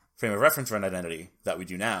frame of reference around identity that we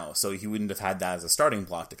do now. So he wouldn't have had that as a starting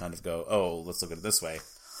block to kind of go, oh, let's look at it this way.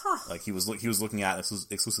 Huh. Like, he was looking at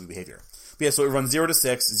exclusive behavior. But yeah, so it runs 0 to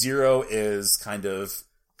 6. 0 is kind of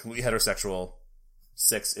completely heterosexual.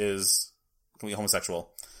 6 is completely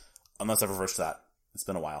homosexual. Unless I've reversed that. It's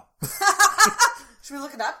been a while. Should we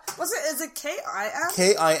look it up? Is it K-I-N?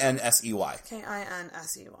 Kinsey.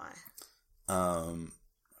 Kinsey.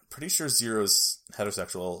 Pretty sure 0 is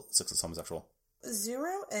heterosexual, 6 is homosexual. 0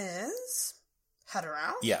 is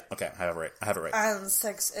hetero. Yeah, okay, I have it right. And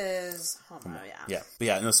 6 is homo, yeah. Yeah, but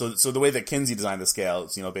yeah, no, so the way that Kinsey designed the scale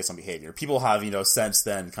is, based on behavior. People have, since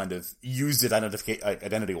then kind of used it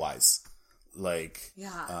identity-wise. Like,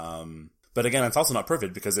 yeah. But again, it's also not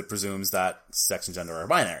perfect because it presumes that sex and gender are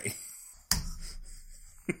binary.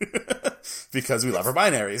 Because we love our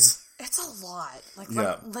binaries. It's a lot.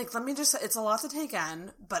 Yeah. Let me just say, it's a lot to take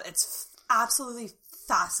in, but it's absolutely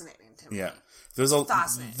fascinating to me. Yeah. There's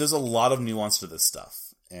a lot of nuance to this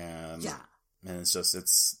stuff. And yeah. And it's just,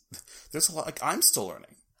 there's a lot, like, I'm still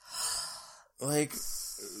learning. Like,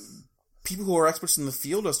 people who are experts in the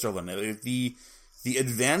field are still learning. Like, the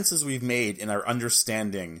advances we've made in our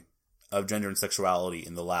understanding of gender and sexuality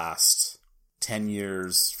in the last 10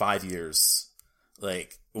 years, 5 years,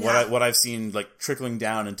 like, what I've seen, like, trickling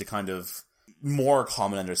down into kind of more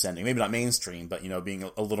common understanding, maybe not mainstream, but, being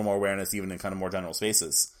a little more awareness even in kind of more general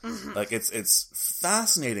spaces. Mm-hmm. Like, it's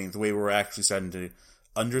fascinating the way we're actually starting to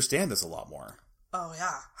understand this a lot more. Oh,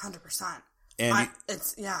 yeah, 100%. And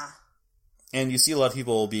and you see a lot of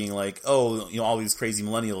people being like, oh, all these crazy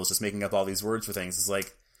millennials just making up all these words for things. It's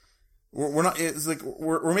like, we're not, it's like,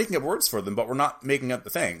 we're making up words for them, but we're not making up the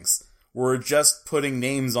things. We're just putting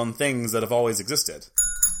names on things that have always existed.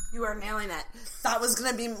 You are nailing it. That was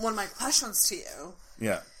going to be one of my questions to you.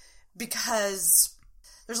 Yeah. Because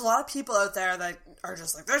there's a lot of people out there that are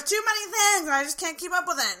just like, there's too many things, and I just can't keep up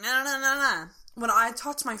with it. No. When I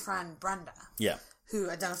talked to my friend Brenda, yeah, who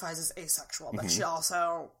identifies as asexual, but she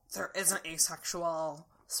also, there is an asexual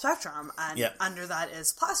spectrum, and under that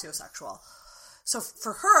is plasiosexual. So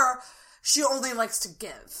for her, she only likes to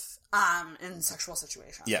give in sexual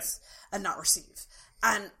situations and not receive.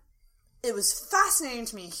 And it was fascinating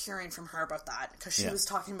to me hearing from her about that, because she was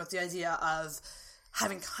talking about the idea of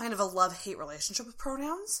having kind of a love-hate relationship with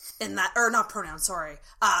pronouns in that, or not pronouns, sorry,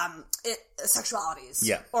 sexualities,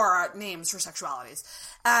 or names for sexualities.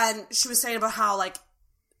 And she was saying about how, like,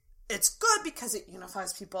 it's good because it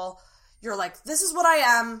unifies people. You're like, this is what I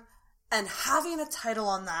am, and having a title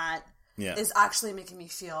on that is actually making me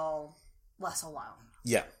feel less alone.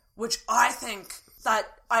 Yeah. Which I think that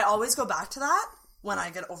I always go back to that when I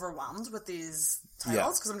get overwhelmed with these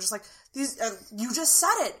titles, because I'm just like, these. You just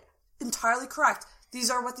said it entirely correct. These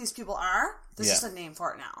are what these people are. There's just a name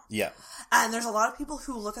for it now. Yeah. And there's a lot of people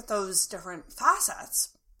who look at those different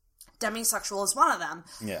facets. Demisexual is one of them.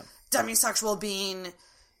 Yeah. Demisexual being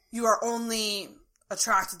you are only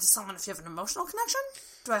attracted to someone if you have an emotional connection.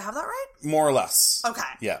 Do I have that right? More or less. Okay.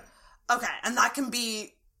 Yeah. Okay. And that can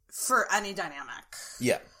be for any dynamic.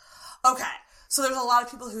 Yeah. Okay. So there's a lot of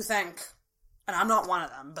people who think, and I'm not one of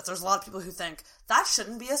them, but there's a lot of people who think that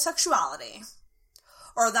shouldn't be a sexuality.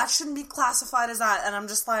 Or that shouldn't be classified as that. And I'm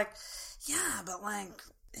just like, yeah, but like,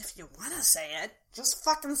 if you want to say it, just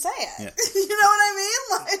fucking say it. Yeah. You know what I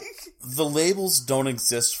mean? Like, the labels don't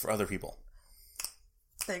exist for other people.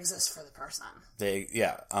 They exist for the person. They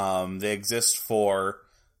exist for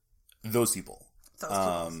those people.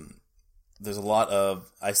 There's a lot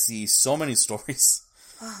of, I see so many stories.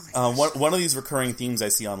 Oh my gosh. One of these recurring themes I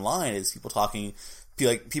see online is people talking,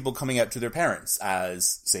 like people coming out to their parents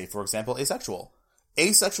as, say, for example, asexual.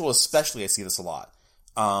 Asexual especially, I see this a lot,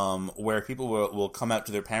 where people will come out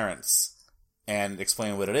to their parents and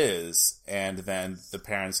explain what it is, and then the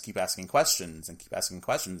parents keep asking questions and keep asking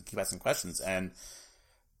questions and keep asking questions, and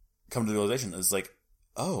come to the realization is like,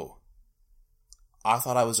 oh, I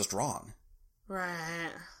thought I was just wrong.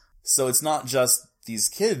 Right. So it's not just these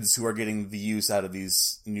kids who are getting the use out of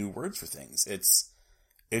these new words for things.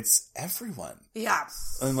 It's everyone. Yeah.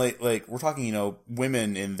 And like we're talking, you know,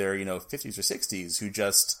 women in their, you know, 50s or 60s who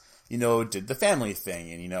just, you know, did the family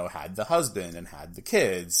thing and, you know, had the husband and had the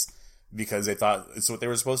kids because they thought it's what they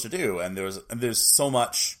were supposed to do. And there's so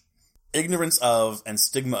much ignorance of and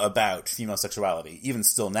stigma about female sexuality, even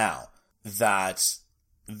still now, that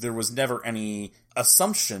there was never any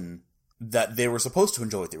assumption that they were supposed to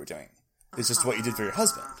enjoy what they were doing. It's just what you did for your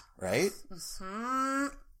husband, right? Mm-hmm.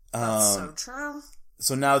 That's so true.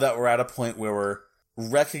 So now that we're at a point where we're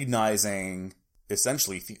recognizing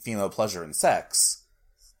essentially female pleasure in sex,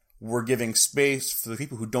 we're giving space for the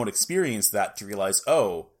people who don't experience that to realize,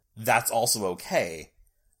 oh, that's also okay.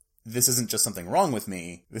 This isn't just something wrong with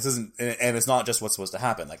me. This isn't, and it's not just what's supposed to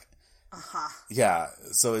happen. Like, yeah.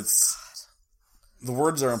 So it's, the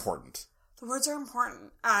words are important. The words are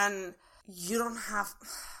important, and you don't have,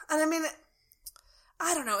 and I mean,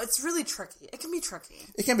 I don't know, it's really tricky. It can be tricky.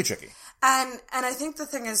 It can be tricky. And I think the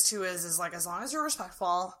thing is, too, is like, as long as you're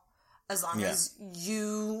respectful, as long as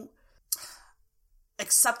you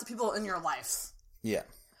accept the people in your life. Yeah.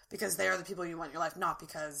 Because they are the people you want in your life, not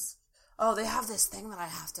because, oh, they have this thing that I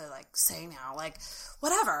have to, like, say now. Like,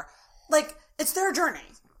 whatever. Like, it's their journey.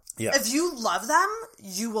 Yeah. If you love them,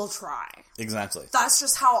 you will try. Exactly. That's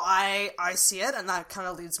just how I see it, and that kind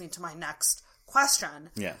of leads me to my next question.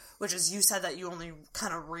 Yeah. Which is, you said that you only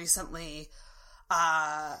kind of recently,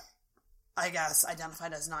 I guess,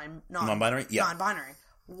 identified as non-binary? Yeah. Non-binary.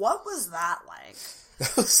 What was that like?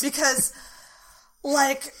 Because,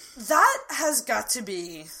 like, that has got to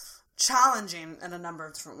be challenging in a number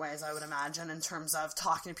of different ways, I would imagine, in terms of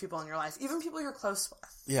talking to people in your life, even people you're close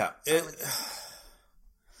with. Yeah.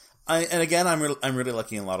 And again, I'm really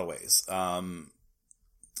lucky in a lot of ways.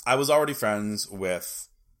 I was already friends with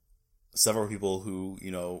several people who,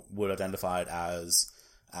 you know, would identify as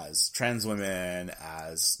trans women,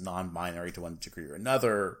 as non-binary to one degree or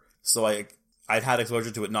another. So I'd had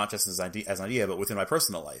exposure to it not just as an idea, but within my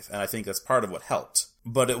personal life. And I think that's part of what helped.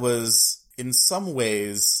 But it was, in some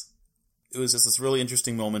ways, it was just this really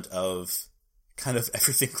interesting moment of kind of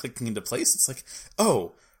everything clicking into place. It's like,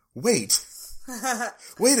 oh, wait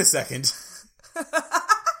a second.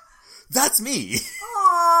 That's me.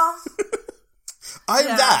 Aww. I'm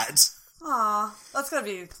that. Aw, that's gonna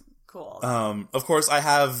be cool. Of course, I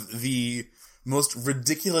have the most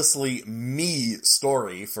ridiculously me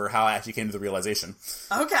story for how I actually came to the realization.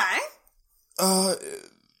 Okay.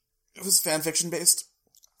 It was fanfiction based.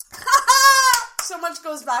 So much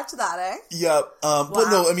goes back to that, eh? Yeah. But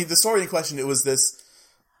no, I mean, the story in question, it was this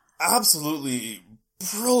absolutely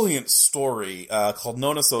brilliant story called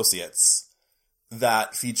Known Associates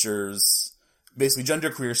that features basically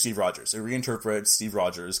genderqueer Steve Rogers. It reinterprets Steve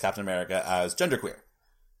Rogers, Captain America, as genderqueer.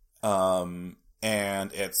 And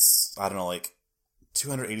it's, I don't know, like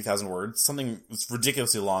 280,000 words. Something that's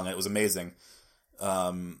ridiculously long, and it was amazing.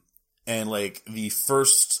 And like the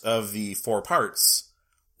first of the 4 parts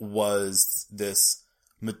was this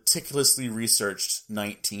meticulously researched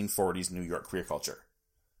 1940s New York queer culture.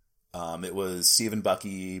 It was Steve and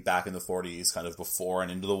Bucky back in the 40s, kind of before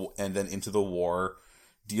and then into the war,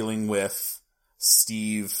 dealing with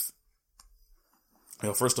Steve, you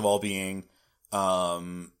know, first of all being,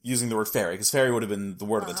 using the word fairy, because fairy would have been the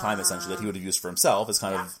word of the time, essentially, that he would have used for himself as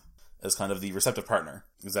kind of the receptive partner,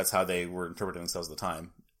 because that's how they were interpreting themselves at the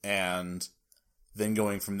time. And then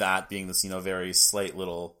going from that being this, you know, very slight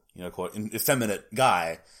little, you know, quote, effeminate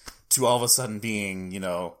guy, to all of a sudden being, you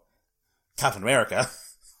know, Captain America,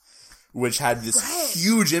 which had this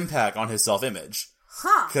huge impact on his self-image.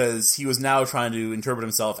 Because he was now trying to interpret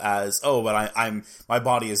himself as, oh, but my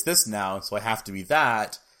body is this now, so I have to be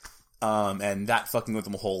that. And that fucking with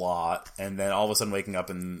him a whole lot. And then all of a sudden waking up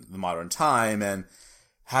in the modern time and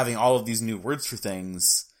having all of these new words for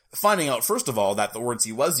things, finding out, first of all, that the words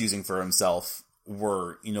he was using for himself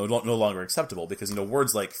were, you know, no longer acceptable, because, you know,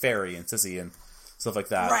 words like fairy and sissy and stuff like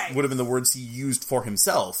that would have been the words he used for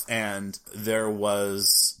himself. And there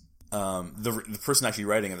was, the person actually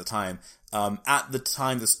writing at the time, at the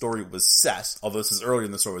time the story was set, although this is earlier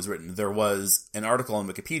than the story was written, there was an article on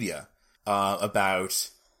Wikipedia, about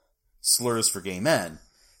slurs for gay men.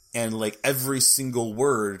 And, like, every single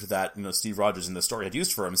word that, you know, Steve Rogers in the story had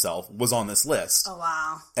used for himself was on this list. Oh,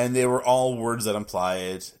 wow. And they were all words that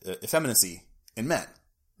implied effeminacy in men,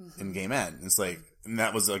 in gay men. It's like, and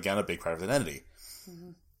that was, again, a big part of his identity.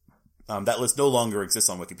 That list no longer exists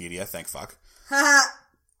on Wikipedia, thank fuck.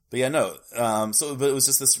 But yeah, no. But it was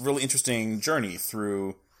just this really interesting journey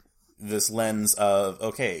through this lens of,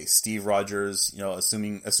 okay, Steve Rogers, you know,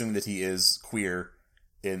 assuming that he is queer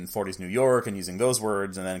in 40s New York and using those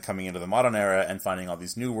words, and then coming into the modern era and finding all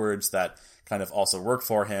these new words that kind of also work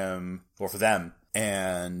for him, or for them,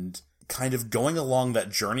 and kind of going along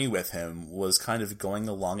that journey with him was kind of going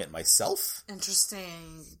along it myself.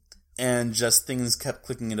 Interesting. And just things kept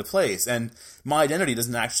clicking into place. And my identity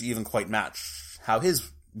doesn't actually even quite match how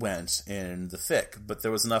his went in the fic, but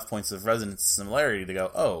there was enough points of resonance similarity to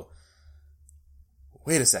go, oh,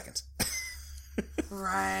 wait a second.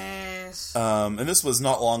 Right. And this was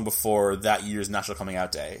not long before that year's National Coming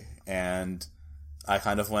Out Day, and I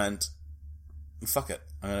kind of went, fuck it.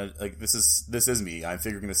 I'm gonna, like, this is me. I'm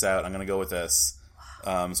figuring this out. I'm gonna go with this.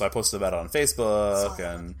 So I posted about it on Facebook,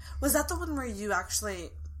 and... Was that the one where you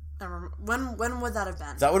actually... When would that have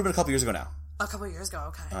been? That would have been a couple years ago now. A couple years ago,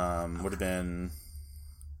 okay. Would have been...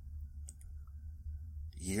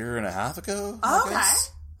 year and a half ago? Oh,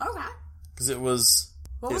 okay. Okay. Because it was...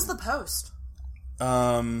 What was the post?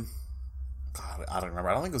 God, I don't remember.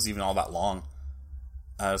 I don't think it was even all that long.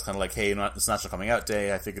 I was kind of like, hey, it's National Coming Out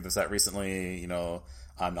Day. I figured this out recently. You know,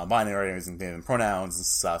 I'm non-binary. I'm using they and pronouns and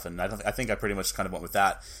stuff. And I think I pretty much kind of went with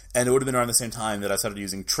that. And it would have been around the same time that I started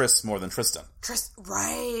using Tris more than Tristan.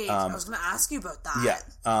 Right. I was going to ask you about that.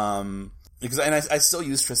 Yeah. Because I still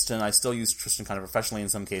use Tristan. I still use Tristan kind of professionally in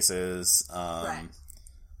some cases. Right.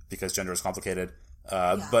 Because gender is complicated.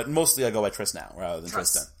 But mostly I go by Tris now rather than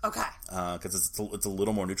Tristan. Okay. Because it's a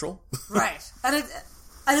little more neutral. Right.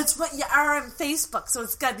 And it's what you are on Facebook, so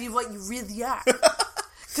it's got to be what you really are.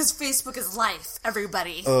 Because Facebook is life,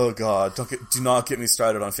 everybody. Oh God! Do not get me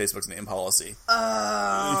started on Facebook's name policy.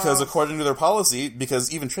 Because according to their policy,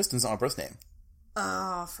 because even Tristan's not a birth name.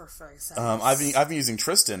 Oh, for fuck's sake! I've been using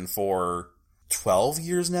Tristan for 12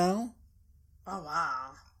 years now. Oh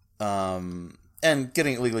wow! And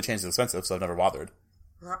getting it legally changed is expensive, so I've never bothered.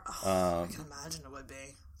 I can imagine it would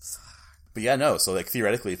be. But yeah, no. So like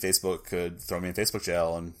theoretically, Facebook could throw me in Facebook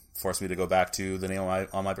jail and force me to go back to the name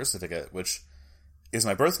on my birth certificate, which is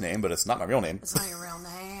my birth name, but it's not my real name. It's not your real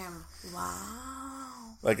name.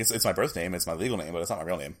 Wow. Like it's my birth name, it's my legal name, but it's not my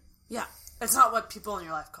real name. Yeah, it's not what people in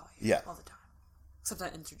your life call you. Yeah. All the time. Except I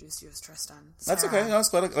introduced you as Tristan. That's okay. No, it's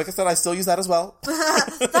glad. Like I said, I still use that as well. That's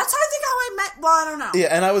how I met. Well, I don't know.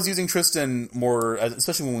 Yeah, and I was using Tristan more,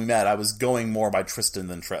 especially when we met. I was going more by Tristan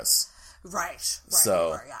than Tris. Right.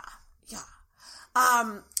 So yeah.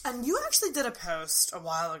 And you actually did a post a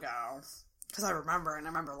while ago, because I remember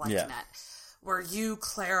liking it, where you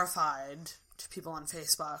clarified to people on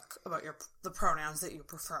Facebook about the pronouns that you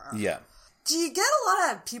prefer. Yeah. Do you get a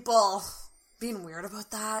lot of people being weird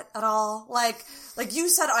about that at all? Like you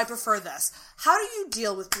said, I prefer this. How do you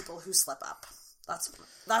deal with people who slip up?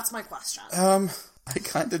 That's my question. I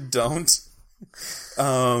kind of don't.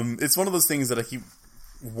 It's one of those things that I keep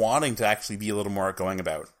wanting to actually be a little more outgoing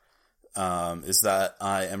about. Is that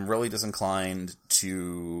I am really disinclined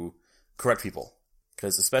to correct people.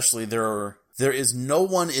 Because especially there is no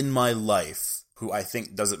one in my life who I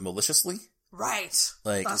think does it maliciously. Right.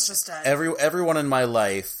 Like, that's just it. Everyone in my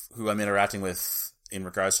life who I'm interacting with in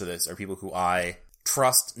regards to this are people who I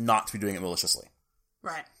trust not to be doing it maliciously.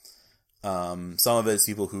 Right. Some of it is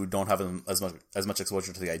people who don't have as much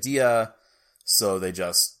exposure to the idea, so they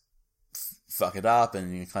just fuck it up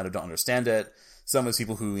and you kind of don't understand it. Some of it's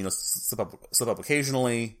people who, slip up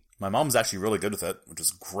occasionally. My mom's actually really good with it, which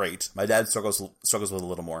is great. My dad struggles with it a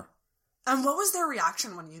little more. And what was their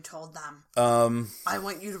reaction when you told them? I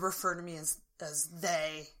want you to refer to me as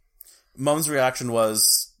they. Mom's reaction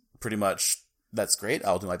was pretty much, that's great,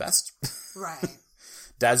 I'll do my best. Right.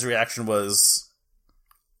 Dad's reaction was,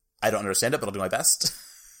 I don't understand it, but I'll do my best.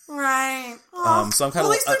 Right. Oh, so I'm kind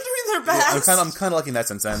of at least they're doing their best. Yeah, I'm kind of lucky in that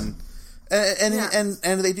sense, and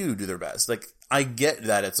they do their best. Like, I get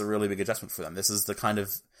that it's a really big adjustment for them. This is the kind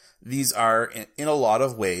of, these are in a lot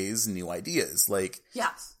of ways new ideas. Like,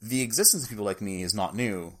 the existence of people like me is not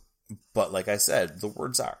new, but like I said, the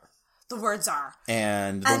words are. The words are.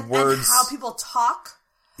 And the words, and how people talk.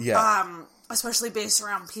 Yeah. Especially based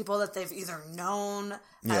around people that they've either known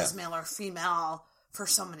as male or female for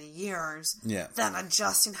so many years. Yeah. Then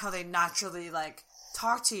adjusting how they naturally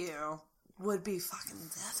talk to you would be fucking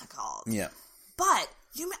difficult. Yeah. But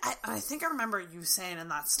I think I remember you saying in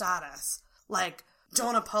that status,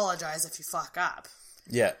 don't apologize if you fuck up.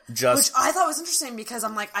 Yeah, which I thought was interesting because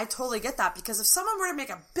I'm I totally get that, because if someone were to make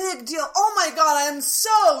a big deal, oh my god, I am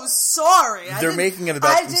so sorry. They're making it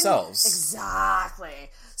about themselves. Exactly.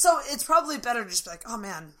 So it's probably better to just be oh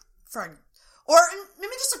man, frig. Or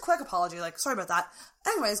maybe just a quick apology, sorry about that.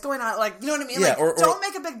 Anyways, going on, you know what I mean? Yeah, don't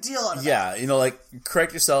make a big deal out of it. Yeah,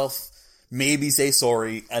 correct yourself, maybe say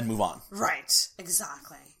sorry, and move on. Right,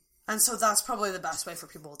 exactly. And so that's probably the best way for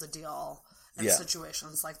people to deal in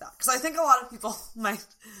situations like that. Because I think a lot of people might,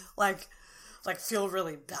 like feel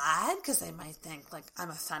really bad because they might think, like, I'm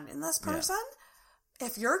offending this person. Yeah.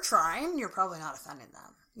 If you're trying, you're probably not offending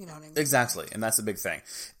them. You know what I mean? Exactly. And that's a big thing.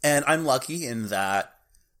 And I'm lucky in that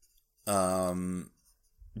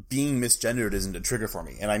being misgendered isn't a trigger for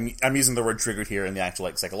me. And I'm using the word triggered here in the actual,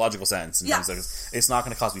 like, psychological sense. In terms of, it's not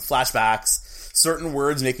going to cause me flashbacks. Certain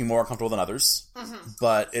words make me more uncomfortable than others. Mm-hmm.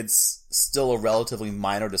 But it's still a relatively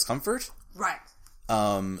minor discomfort. Right.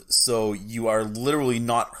 So you are literally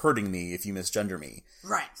not hurting me if you misgender me.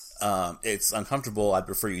 Right. It's uncomfortable. I'd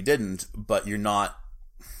prefer you didn't, but you're not.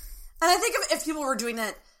 And I think if people were doing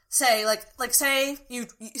it, say, say you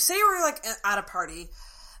were, like, at a party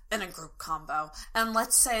in a group combo, and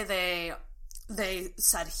let's say they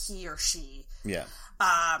said he or she. Yeah.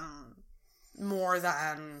 More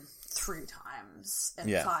than 3 times in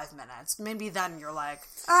 5 minutes. Maybe then you're like,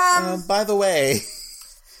 by the way.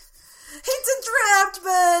 Hate to interrupt,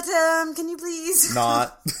 but, can you please?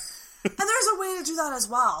 Not. And there's a way to do that as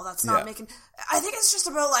well. That's not making... I think it's just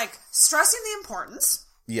about, like, stressing the importance.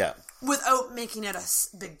 Yeah. Without making it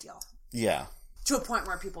a big deal. Yeah. To a point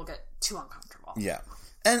where people get too uncomfortable. Yeah.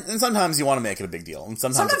 And sometimes you want to make it a big deal. And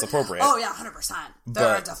sometimes it's appropriate. Oh, yeah, 100%. There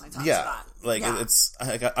are definitely times for that. Like, it's...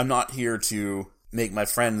 I'm not here to make my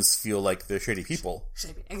friends feel like they're shady people.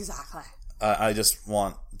 Shady. Exactly. I just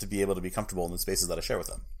want to be able to be comfortable in the spaces that I share with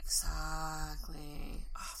them. Exactly.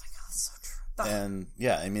 Oh my god, that's so true. And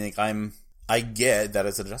yeah, I mean, like, I get that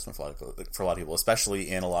it's an adjustment for a lot of people, especially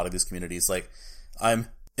in a lot of these communities. Like, I'm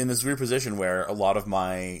in this weird position where a lot of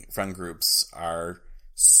my friend groups are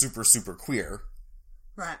super, super queer.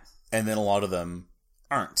 Right. And then a lot of them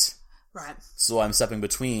aren't. Right. So I'm stepping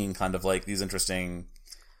between kind of like these interesting,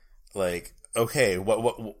 like, okay,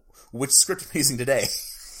 which script am I using today?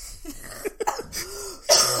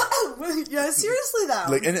 Yeah, seriously though.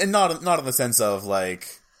 Like, and not in the sense of like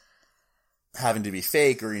having to be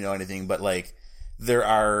fake or anything, but like there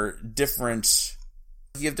are different.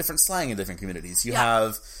 You have different slang in different communities. You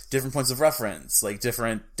have different points of reference, like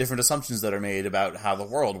different assumptions that are made about how the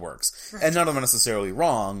world works, and none of them are necessarily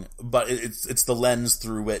wrong. But it's the lens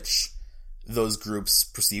through which those groups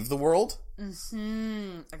perceive the world.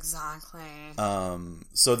 Mm-hmm. Exactly.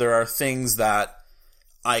 So there are things that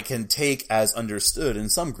I can take as understood in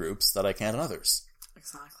some groups that I can't in others.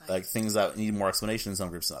 Exactly. Like things that need more explanation in some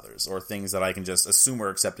groups than others, or things that I can just assume are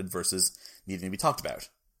accepted versus needing to be talked about.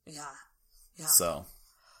 Yeah. Yeah. So.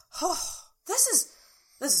 Oh, this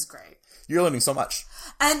is great. You're learning so much.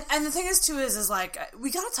 And the thing is too is like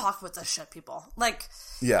we gotta talk about this shit, people. Like,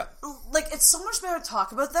 yeah. Like it's so much better to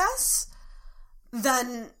talk about this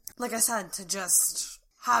than, like I said, to just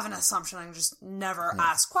have an assumption and just never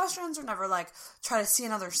ask questions or never, like, try to see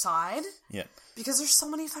another side. Yeah. Because there's so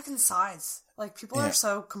many fucking sides. Like, people are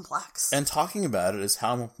so complex. And talking about it is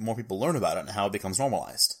how more people learn about it and how it becomes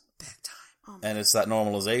normalized. Big time. Oh, and it's that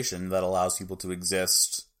normalization that allows people to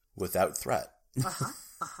exist without threat.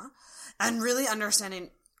 And really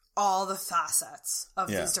understanding all the facets of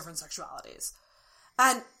these different sexualities.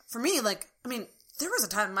 And for me, like, I mean, there was a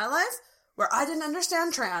time in my life where I didn't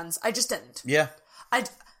understand trans. I just didn't. Yeah. I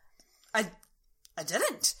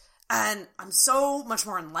didn't. And I'm so much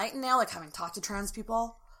more enlightened now, like having talked to trans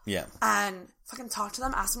people. Yeah. And fucking talk to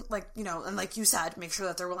them, ask them, like, and like you said, make sure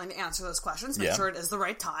that they're willing to answer those questions, make sure it is the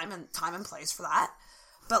right time and place for that.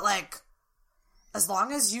 But like, as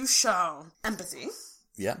long as you show empathy.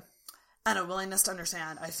 Yeah. And a willingness to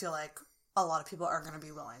understand, I feel like a lot of people are going to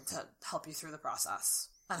be willing to help you through the process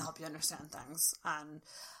and help you understand things. And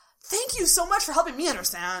thank you so much for helping me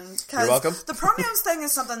understand. You're welcome. The pronouns thing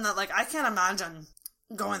is something that, like, I can't imagine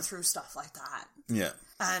going through stuff like that. Yeah.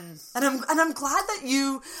 And I'm glad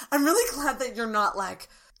that I'm really glad that you're not, like,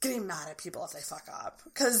 getting mad at people if they fuck up.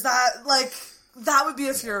 Because that would be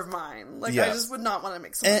a fear of mine. Like, I just would not want to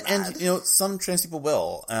make someone mad. And, some trans people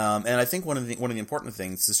will. And I think one of the important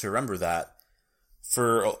things is to remember that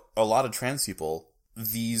for a lot of trans people,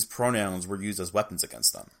 these pronouns were used as weapons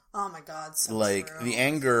against them. Oh my god, so like, true. the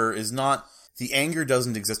anger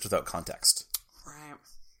doesn't exist without context. Right.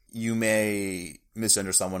 You may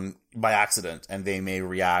misgender someone by accident, and they may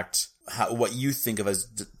react what you think of as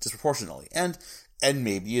disproportionately. And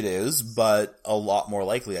maybe it is, but a lot more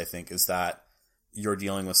likely, I think, is that you're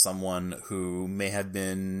dealing with someone who may have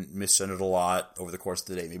been misgendered a lot over the course of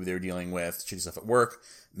the day. Maybe they're dealing with shitty stuff at work.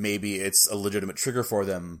 Maybe it's a legitimate trigger for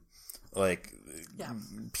them. Like,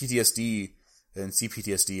 PTSD and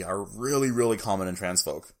CPTSD are really, really common in trans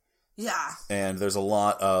folk. Yeah. And there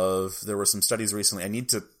were some studies recently. I need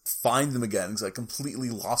to find them again because I completely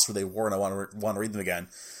lost where they were and I want to read them again.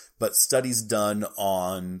 But studies done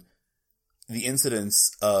on the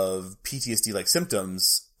incidence of PTSD-like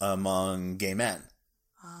symptoms among gay men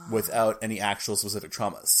without any actual specific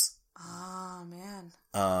traumas. Oh, man.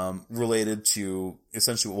 Related to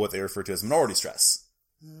essentially what they refer to as minority stress.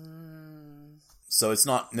 So it's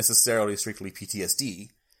not necessarily strictly PTSD,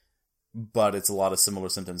 but it's a lot of similar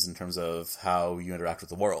symptoms in terms of how you interact with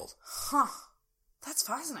the world. Huh. That's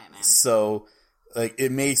fascinating. So, like,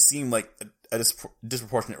 it may seem like a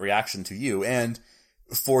disproportionate reaction to you, and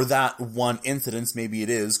for that one incident, maybe it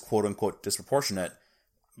is quote-unquote disproportionate,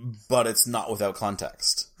 but it's not without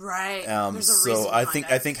context. Right. There's a so reason I behind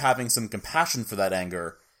it. think having some compassion for that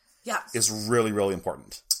anger is really, really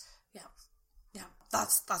important. Yeah. Yeah.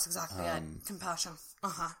 That's exactly it. Compassion.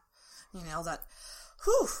 You nailed it.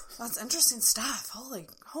 Whew. That's interesting stuff. Holy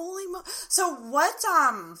So what,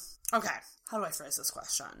 okay. How do I phrase this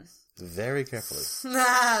question? Very carefully.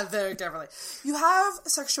 Very carefully. You have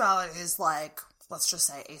sexualities like, let's just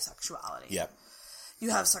say asexuality. Yep. You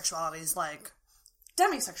have sexualities like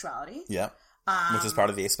demisexuality. Yeah. Which is part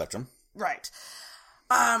of the ace spectrum. Right.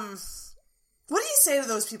 What do you say to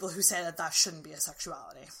those people who say that shouldn't be a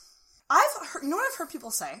sexuality? I've heard, you know what I've heard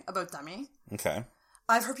people say about demi? Okay.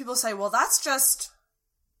 I've heard people say, well, that's just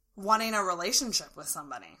wanting a relationship with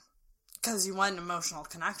somebody because you want an emotional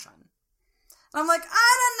connection. And I'm like,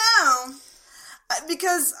 I don't know.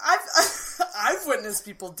 Because I've witnessed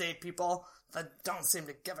people date people that don't seem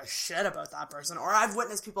to give a shit about that person. Or I've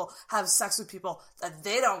witnessed people have sex with people that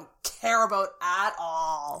they don't care about at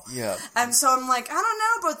all. Yeah. And so I'm like, I don't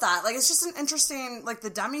know about that. Like, it's just an interesting, like, the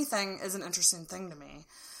demi thing is an interesting thing to me.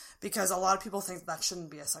 Because a lot of people think that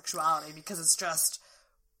shouldn't be a sexuality because it's just,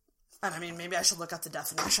 and I mean, maybe I should look up the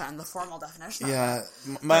definition, the formal definition. Yeah.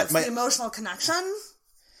 It's the emotional connection.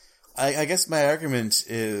 I guess my argument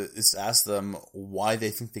is to ask them why they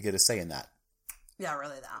think they get a say in that. Yeah,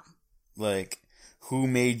 really that. Like, who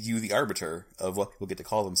made you the arbiter of what people get to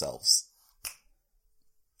call themselves?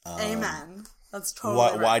 Amen. That's totally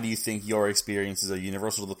right. Why do you think your experiences are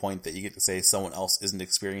universal to the point that you get to say someone else isn't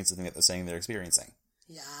experiencing the thing that they're saying they're experiencing?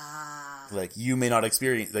 Yeah. Like, you may not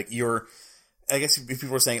experience, like, I guess if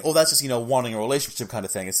people are saying, oh, that's just, wanting a relationship kind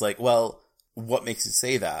of thing, it's like, well, what makes you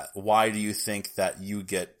say that? Why do you think that you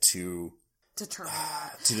get to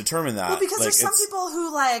determine that? Well, because there's some people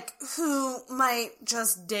who might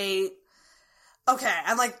just date. Okay,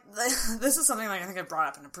 and this is something I think I brought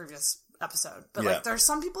up in a previous episode, but there's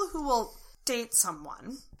some people who will date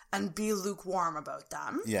someone and be lukewarm about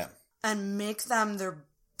them, and make them their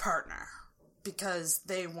partner because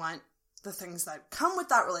they want the things that come with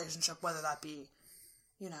that relationship, whether that be,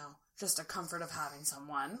 just a comfort of having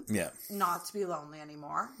someone. Yeah. Not to be lonely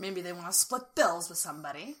anymore. Maybe they want to split bills with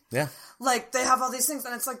somebody. Yeah. Like, they have all these things,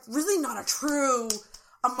 and it's, really not a true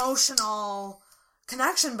emotional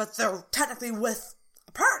connection, but they're technically with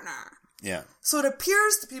a partner. Yeah. So it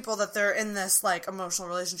appears to people that they're in this, emotional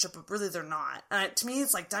relationship, but really they're not. And to me,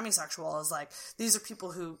 it's demisexual is, these are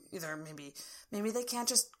people who either maybe they can't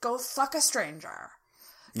just go fuck a stranger.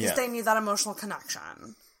 Because they need that emotional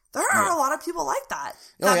connection. There are a lot of people like that.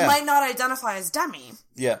 That might not identify as demi.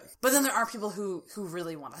 Yeah. But then there are people who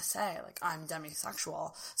really want to say, I'm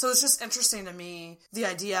demisexual. So it's just interesting to me, the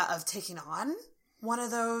idea of taking on one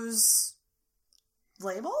of those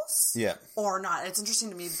labels. Yeah. Or not. It's interesting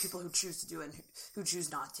to me, the people who choose to do it and who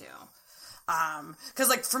choose not to.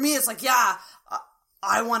 Because, for me, it's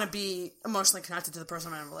I want to be emotionally connected to the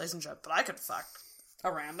person I'm in a relationship, but I could fuck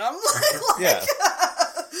a random. Yeah.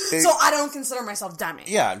 So I don't consider myself demi.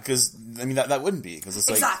 Yeah, because that wouldn't be because it's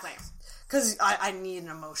exactly because I need an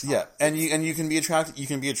emotional. Yeah, and you can be attracted. You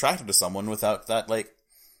can be attracted to someone without that.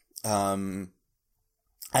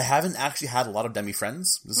 I haven't actually had a lot of demi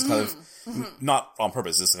friends. This is kind of not on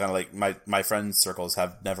purpose. This is kind of my friends circles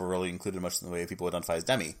have never really included much in the way people identify as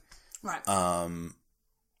demi. Right.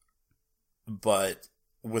 But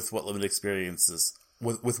with what limited experiences,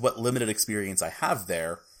 with what limited experience I have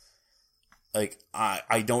there.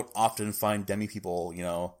 I don't often find demi people,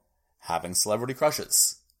 having celebrity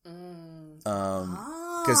crushes.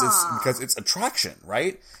 Because it's attraction,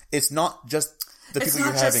 right? It's not just the people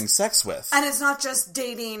you're having sex with. And it's not just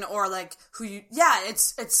dating or who you,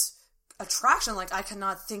 it's attraction. I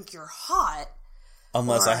cannot think you're hot.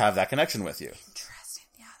 Unless I have that connection with you. Interesting.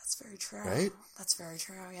 Yeah, that's very true. Right? That's very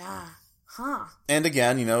true, yeah. Huh. And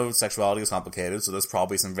again, sexuality is complicated, so there's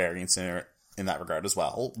probably some variance in that regard as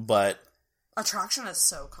well, but attraction is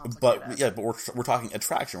so complicated. But we're talking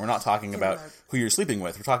attraction. We're not talking about who you're sleeping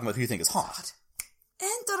with. We're talking about who you think is hot.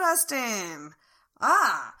 Interesting.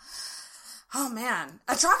 Oh man.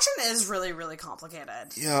 Attraction is really, really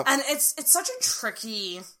complicated. Yeah. And it's such a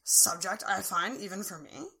tricky subject, I find, even for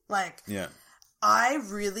me.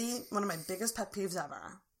 one of my biggest pet peeves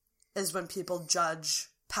ever is when people judge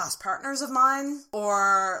past partners of mine,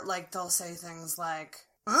 or, like, they'll say things like,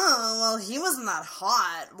 oh, well, he wasn't that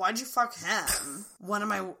hot. Why'd you fuck him? One of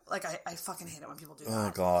my, like, I fucking hate it when people do that.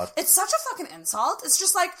 Oh, God. It's such a fucking insult. It's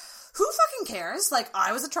just like, who fucking cares? Like,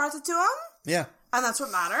 I was attracted to him. Yeah. And that's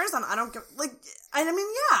what matters. And I don't give, like, I mean,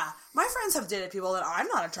 yeah, my friends have dated people that I'm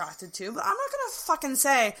not attracted to, but I'm not gonna fucking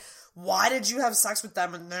say, why did you have sex with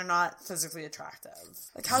them when they're not physically attractive?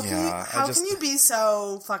 Like, how can you be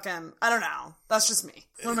so fucking, I don't know. That's just me.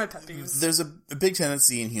 One of my pet peeves. There's a big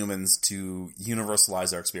tendency in humans to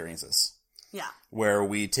universalize our experiences. Yeah. Where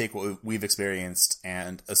we take what we've experienced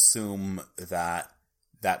and assume that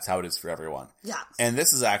that's how it is for everyone. Yeah. And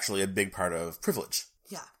this is actually a big part of privilege.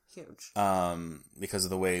 Yeah. Huge. Because of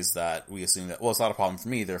the ways that we assume that, well, it's not a problem for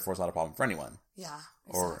me, therefore it's not a problem for anyone. Yeah,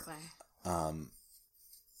 exactly. Or,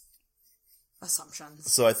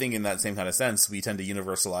 assumptions. So I think in that same kind of sense, we tend to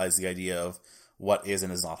universalize the idea of what is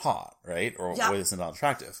and is not hot, right? Or what is and not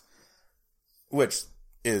attractive. Which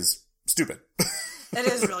is stupid. It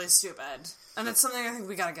is really stupid. And it's something I think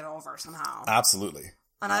we gotta get over somehow. Absolutely.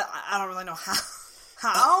 And I don't really know how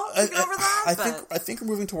to get over that. I think we're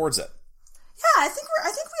moving towards it. Yeah, I think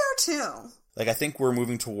we are too. Like, I think we're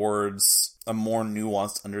moving towards a more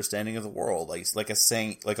nuanced understanding of the world. Like I was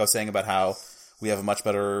saying about how we have a much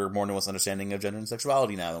better, more nuanced understanding of gender and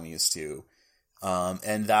sexuality now than we used to.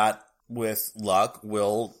 And that, with luck,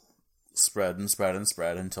 will spread and spread and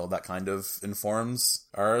spread until that kind of informs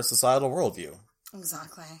our societal worldview.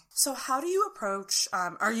 Exactly. So how do you approach,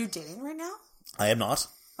 are you dating right now? I am not.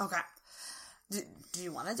 Okay. Do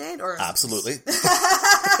you want to date? Or absolutely.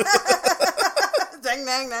 Dang,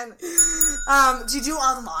 dang, dang. Do you do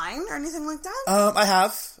online or anything like that? I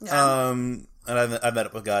have. Yeah. And I've met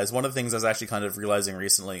up with guys. One of the things I was actually kind of realizing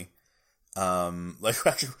recently, like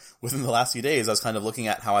actually within the last few days, I was kind of looking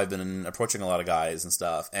at how I've been approaching a lot of guys and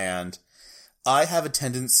stuff. And I have a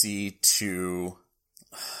tendency to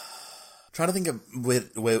try to think of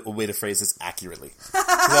a way to phrase this accurately. Because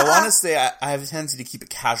I want to say I have a tendency to keep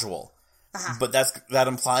it casual. Uh-huh. But that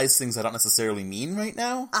implies things I don't necessarily mean right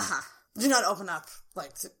now. Uh-huh. Do not open up,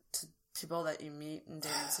 like, to people that you meet in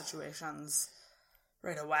dating situations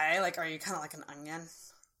right away? Like, are you kind of like an onion?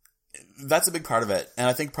 That's a big part of it. And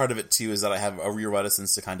I think part of it, too, is that I have a real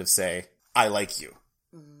reticence to kind of say, I like you.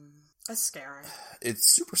 That's scary.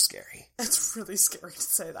 It's super scary. It's really scary to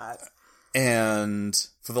say that. And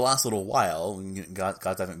for the last little while, guys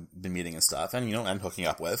I haven't been meeting and stuff, and, and hooking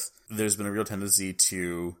up with, there's been a real tendency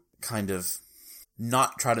to kind of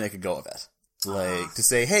not try to make a go of it. Like, to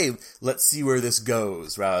say, hey, let's see where this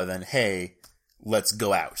goes, rather than, hey, let's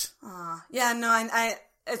go out. Yeah, no, I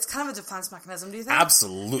it's kind of a defense mechanism, do you think?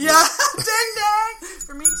 Absolutely. Yeah, ding ding!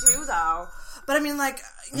 For me too, though. But I mean, like,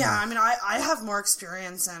 yeah, I mean, I have more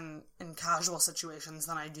experience in casual situations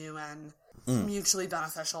than I do in mutually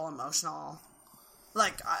beneficial, emotional.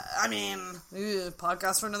 Like, I mean,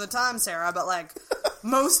 podcast for another time, Sarah, but, like,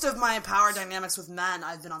 most of my power dynamics with men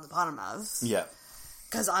I've been on the bottom of. Yeah.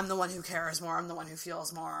 Because I'm the one who cares more, I'm the one who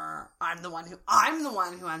feels more, I'm the one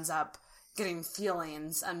who ends up getting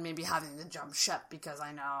feelings and maybe having to jump ship because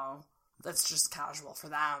I know that's just casual for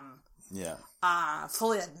them. Yeah.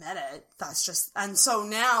 Fully admit it. That's just, and so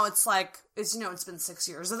now it's like, it's been 6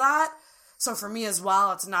 years of that. So for me as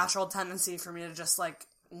well, it's a natural tendency for me to just, like,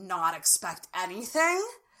 not expect anything.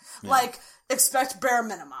 Yeah. Like, expect bare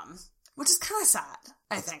minimum. Which is kind of sad,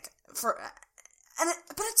 I think. But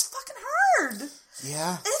it's fucking hard.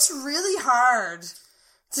 Yeah. It's really hard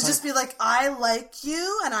to just be like, I like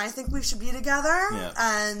you and I think we should be together.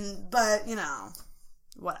 Yeah. But,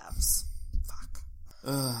 whatevs. Fuck.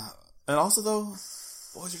 And also, though,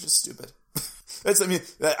 boys are just stupid.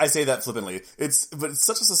 I say that flippantly. But it's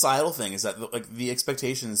such a societal thing, is that, like, the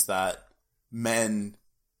expectations that men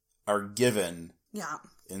are given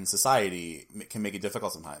in society can make it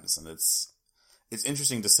difficult sometimes. And it's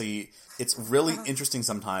interesting to see. It's really interesting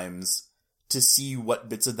sometimes to see what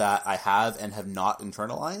bits of that I have and have not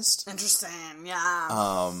internalized. Interesting,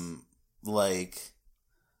 yeah.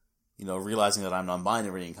 Realizing that I'm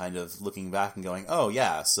non-binary and kind of looking back and going, oh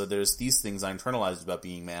yeah, so there's these things I internalized about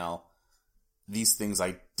being male, these things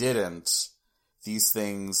I didn't, these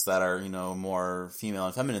things that are, more female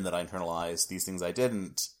and feminine that I internalized, these things I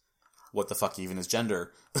didn't. What the fuck even is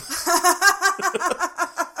gender?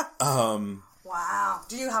 Wow.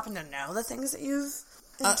 Do you happen to know the things that you've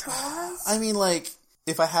internalized? I mean, like,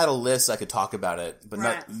 if I had a list, I could talk about it, but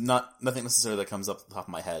right. nothing necessarily that comes up the top of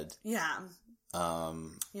my head. Yeah.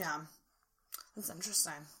 Yeah. That's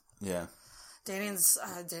interesting. Yeah. dating's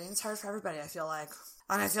hard for everybody, I feel like.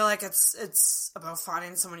 And I feel like it's about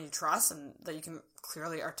finding someone you trust and that you can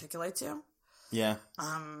clearly articulate to. Yeah.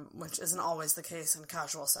 Which isn't always the case in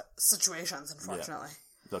casual situations, unfortunately.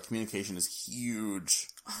 Yeah. The communication is huge.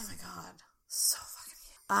 Oh my god. So fucking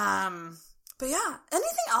huge. But yeah,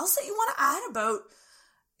 anything else that you want to add about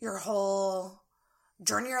your whole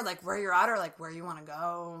journey or like where you're at or like where you want to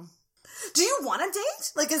go? Do you want to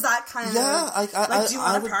date? Like, is that kind of... Yeah, do you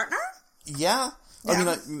want a partner? Yeah.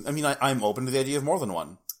 I'm open to the idea of more than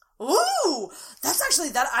one. Ooh, that's actually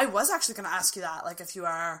that. I was actually going to ask you that, like, if you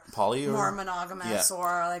are poly or more monogamous or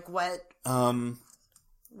like what.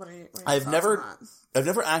 What are you? I've never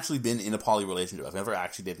actually been in a poly relationship. I've never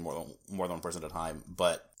actually dated more than one person at a time.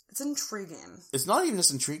 But it's intriguing. It's not even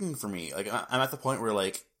just intriguing for me. Like, I'm at the point where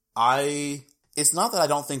like it's not that I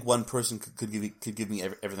don't think one person could give me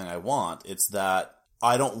everything I want. It's that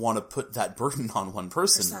I don't want to put that burden on one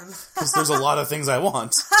person because there's a lot of things I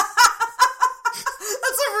want.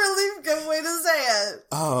 Good way to say it.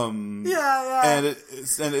 And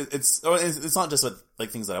it's not just like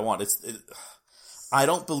things that I want. I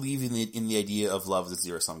don't believe in the idea of love as a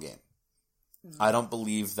zero-sum game. I don't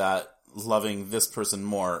believe that loving this person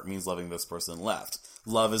more means loving this person left.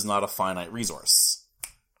 Love is not a finite resource.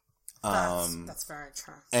 That's very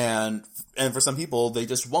true. And for some people, they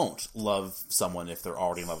just won't love someone if they're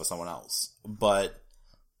already in love with someone else. But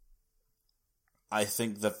I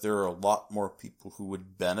think that there are a lot more people who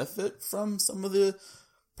would benefit from some of the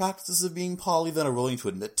practices of being poly than are willing to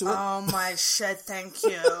admit to it. Oh my shit, thank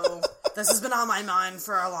you. This has been on my mind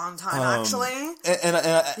for a long time, actually. And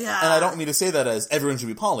I don't mean to say that as everyone should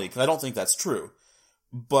be poly, because I don't think that's true.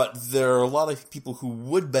 But there are a lot of people who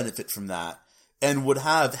would benefit from that and would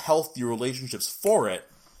have healthy relationships for it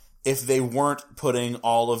if they weren't putting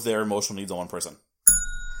all of their emotional needs on one person.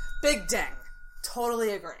 Big ding. Totally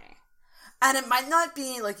agree. And it might not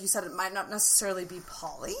be, like you said, it might not necessarily be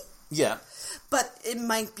poly. Yeah. But it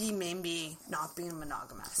might be maybe not being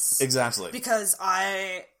monogamous. Exactly. Because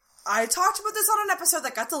I talked about this on an episode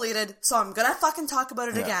that got deleted, so I'm gonna fucking talk about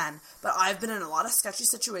it again. But I've been in a lot of sketchy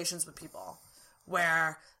situations with people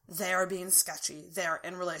where they are being sketchy. They're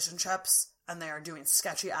in relationships and they are doing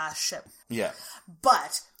sketchy ass shit. Yeah.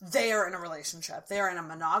 But they are in a relationship. They are in a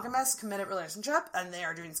monogamous, committed relationship, and they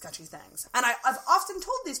are doing sketchy things. And I've often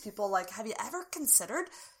told these people, like, have you ever considered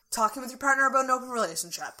talking with your partner about an open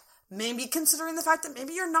relationship? Maybe considering the fact that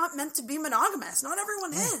maybe you're not meant to be monogamous. Not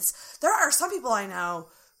everyone is. There are some people I know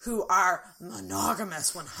who are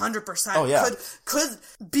monogamous 100%. Oh, yeah. Could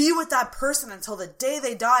be with that person until the day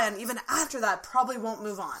they die, and even after that probably won't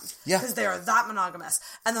move on. Yeah. Because they are that monogamous.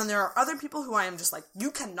 And then there are other people who I am just like, you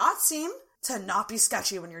cannot seem to not be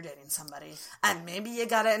sketchy when you're dating somebody. And maybe you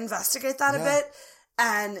gotta investigate that a bit.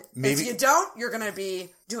 And if you don't, you're gonna be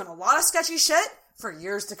doing a lot of sketchy shit for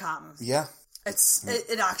years to come. Yeah.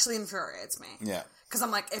 It actually infuriates me. Yeah. Because I'm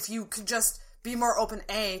like, if you could just be more open,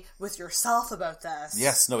 with yourself about this.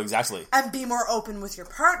 Yes, no, exactly. And be more open with your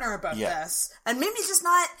partner about this. And maybe just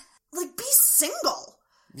not, like, be single.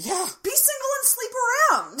 Yeah. Be single and sleep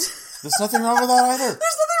around. There's nothing wrong with that either. There's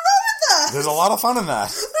nothing wrong with that. There's a lot of fun in that.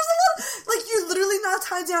 There's a lot, like, you're literally not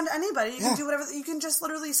tied down to anybody. You can do whatever, you can just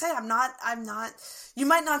literally say, I'm not, you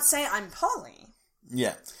might not say I'm poly.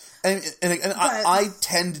 Yeah. And I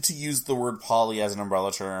tend to use the word poly as an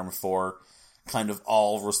umbrella term for kind of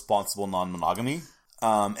all responsible non-monogamy.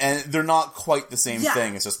 And they're not quite the same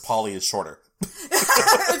thing. It's just poly is shorter.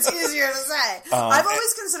 It's easier to say. I've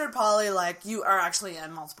always considered poly like you are actually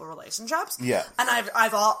in multiple relationships. Yeah. And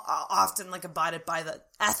I've often like abided by the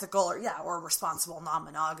ethical or responsible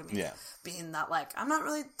non-monogamy. Yeah. Being that like, I'm not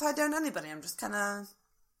really tied down to anybody. I'm just kind of...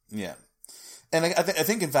 Yeah. And I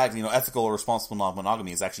think, in fact, ethical or responsible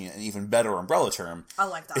non-monogamy is actually an even better umbrella term. I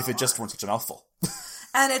like that if it just weren't such a mouthful.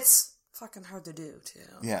 And it's fucking hard to do, too.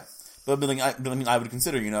 Yeah. But I would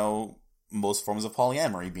consider, most forms of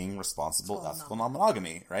polyamory being responsible, ethical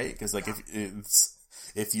non-monogamy, right? Because, like,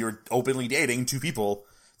 if you're openly dating two people,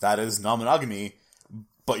 that is non-monogamy,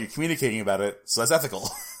 but you're communicating about it, so that's ethical.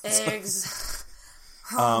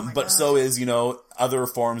 But so is, other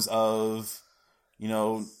forms of,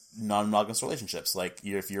 non-monogamous relationships. Like,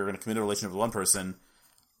 if you're going to commit a relationship with one person,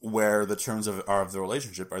 where the terms of the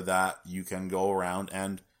relationship are that you can go around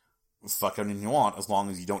and fuck anything you want as long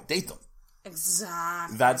as you don't date them.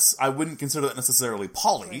 Exactly. I wouldn't consider that necessarily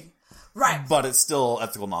poly. Right. But it's still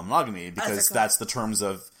ethical non-monogamy because that's the terms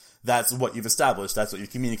of, that's what you've established, that's what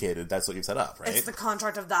you've communicated, that's what you've set up, right? It's the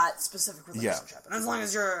contract of that specific relationship. And as long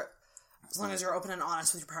as you're open and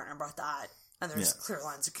honest with your partner about that, and there's clear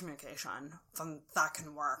lines of communication, then that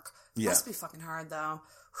can work. It Yeah. must be fucking hard, though.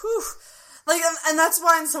 Whew. Like, and that's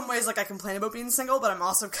why in some ways, like, I complain about being single, but I'm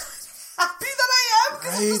also kind of happy that I am,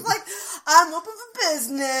 because it's just like, I'm open for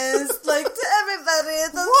business, like, to everybody.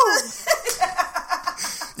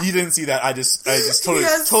 You didn't see that. I just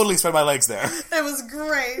totally spread my legs there. It was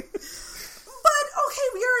great. But, okay,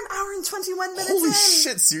 we are an hour and 21 minutes Holy in.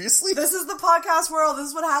 shit, seriously? This is the podcast world. This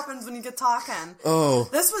is what happens when you get talking. Oh.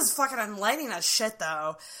 This was fucking enlightening as shit,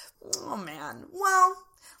 though. Oh, man. Well,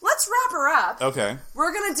 let's wrap her up. Okay.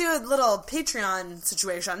 We're going to do a little Patreon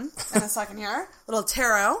situation in a second here. A little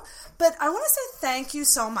tarot. But I want to say thank you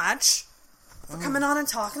so much for coming on and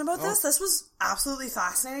talking about this. This was absolutely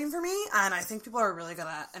fascinating for me, and I think people are really going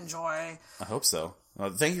to enjoy. I hope so.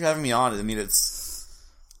 Thank you for having me on. I mean, it's...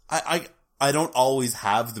 I don't always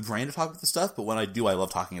have the brain to talk about this stuff, but when I do, I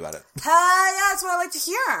love talking about it. Yeah, that's what I like to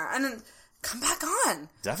hear. And then come back on.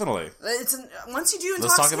 Definitely. Once you do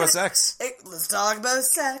Let's talk about sex. Let's talk about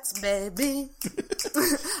sex, baby.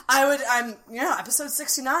 Episode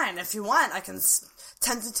 69. If you want, I can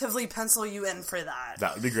tentatively pencil you in for that.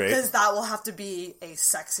 That would be great. Because that will have to be a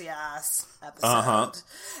sexy ass episode.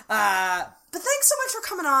 But thanks so much for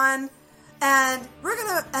coming on. And we're going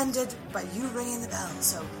to end it by you ringing the bell.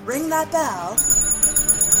 So ring that bell.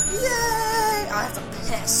 Yay! I have to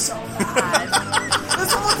piss so bad.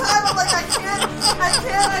 This whole time I'm like, I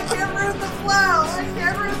can't ruin the flow. I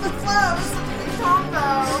can't ruin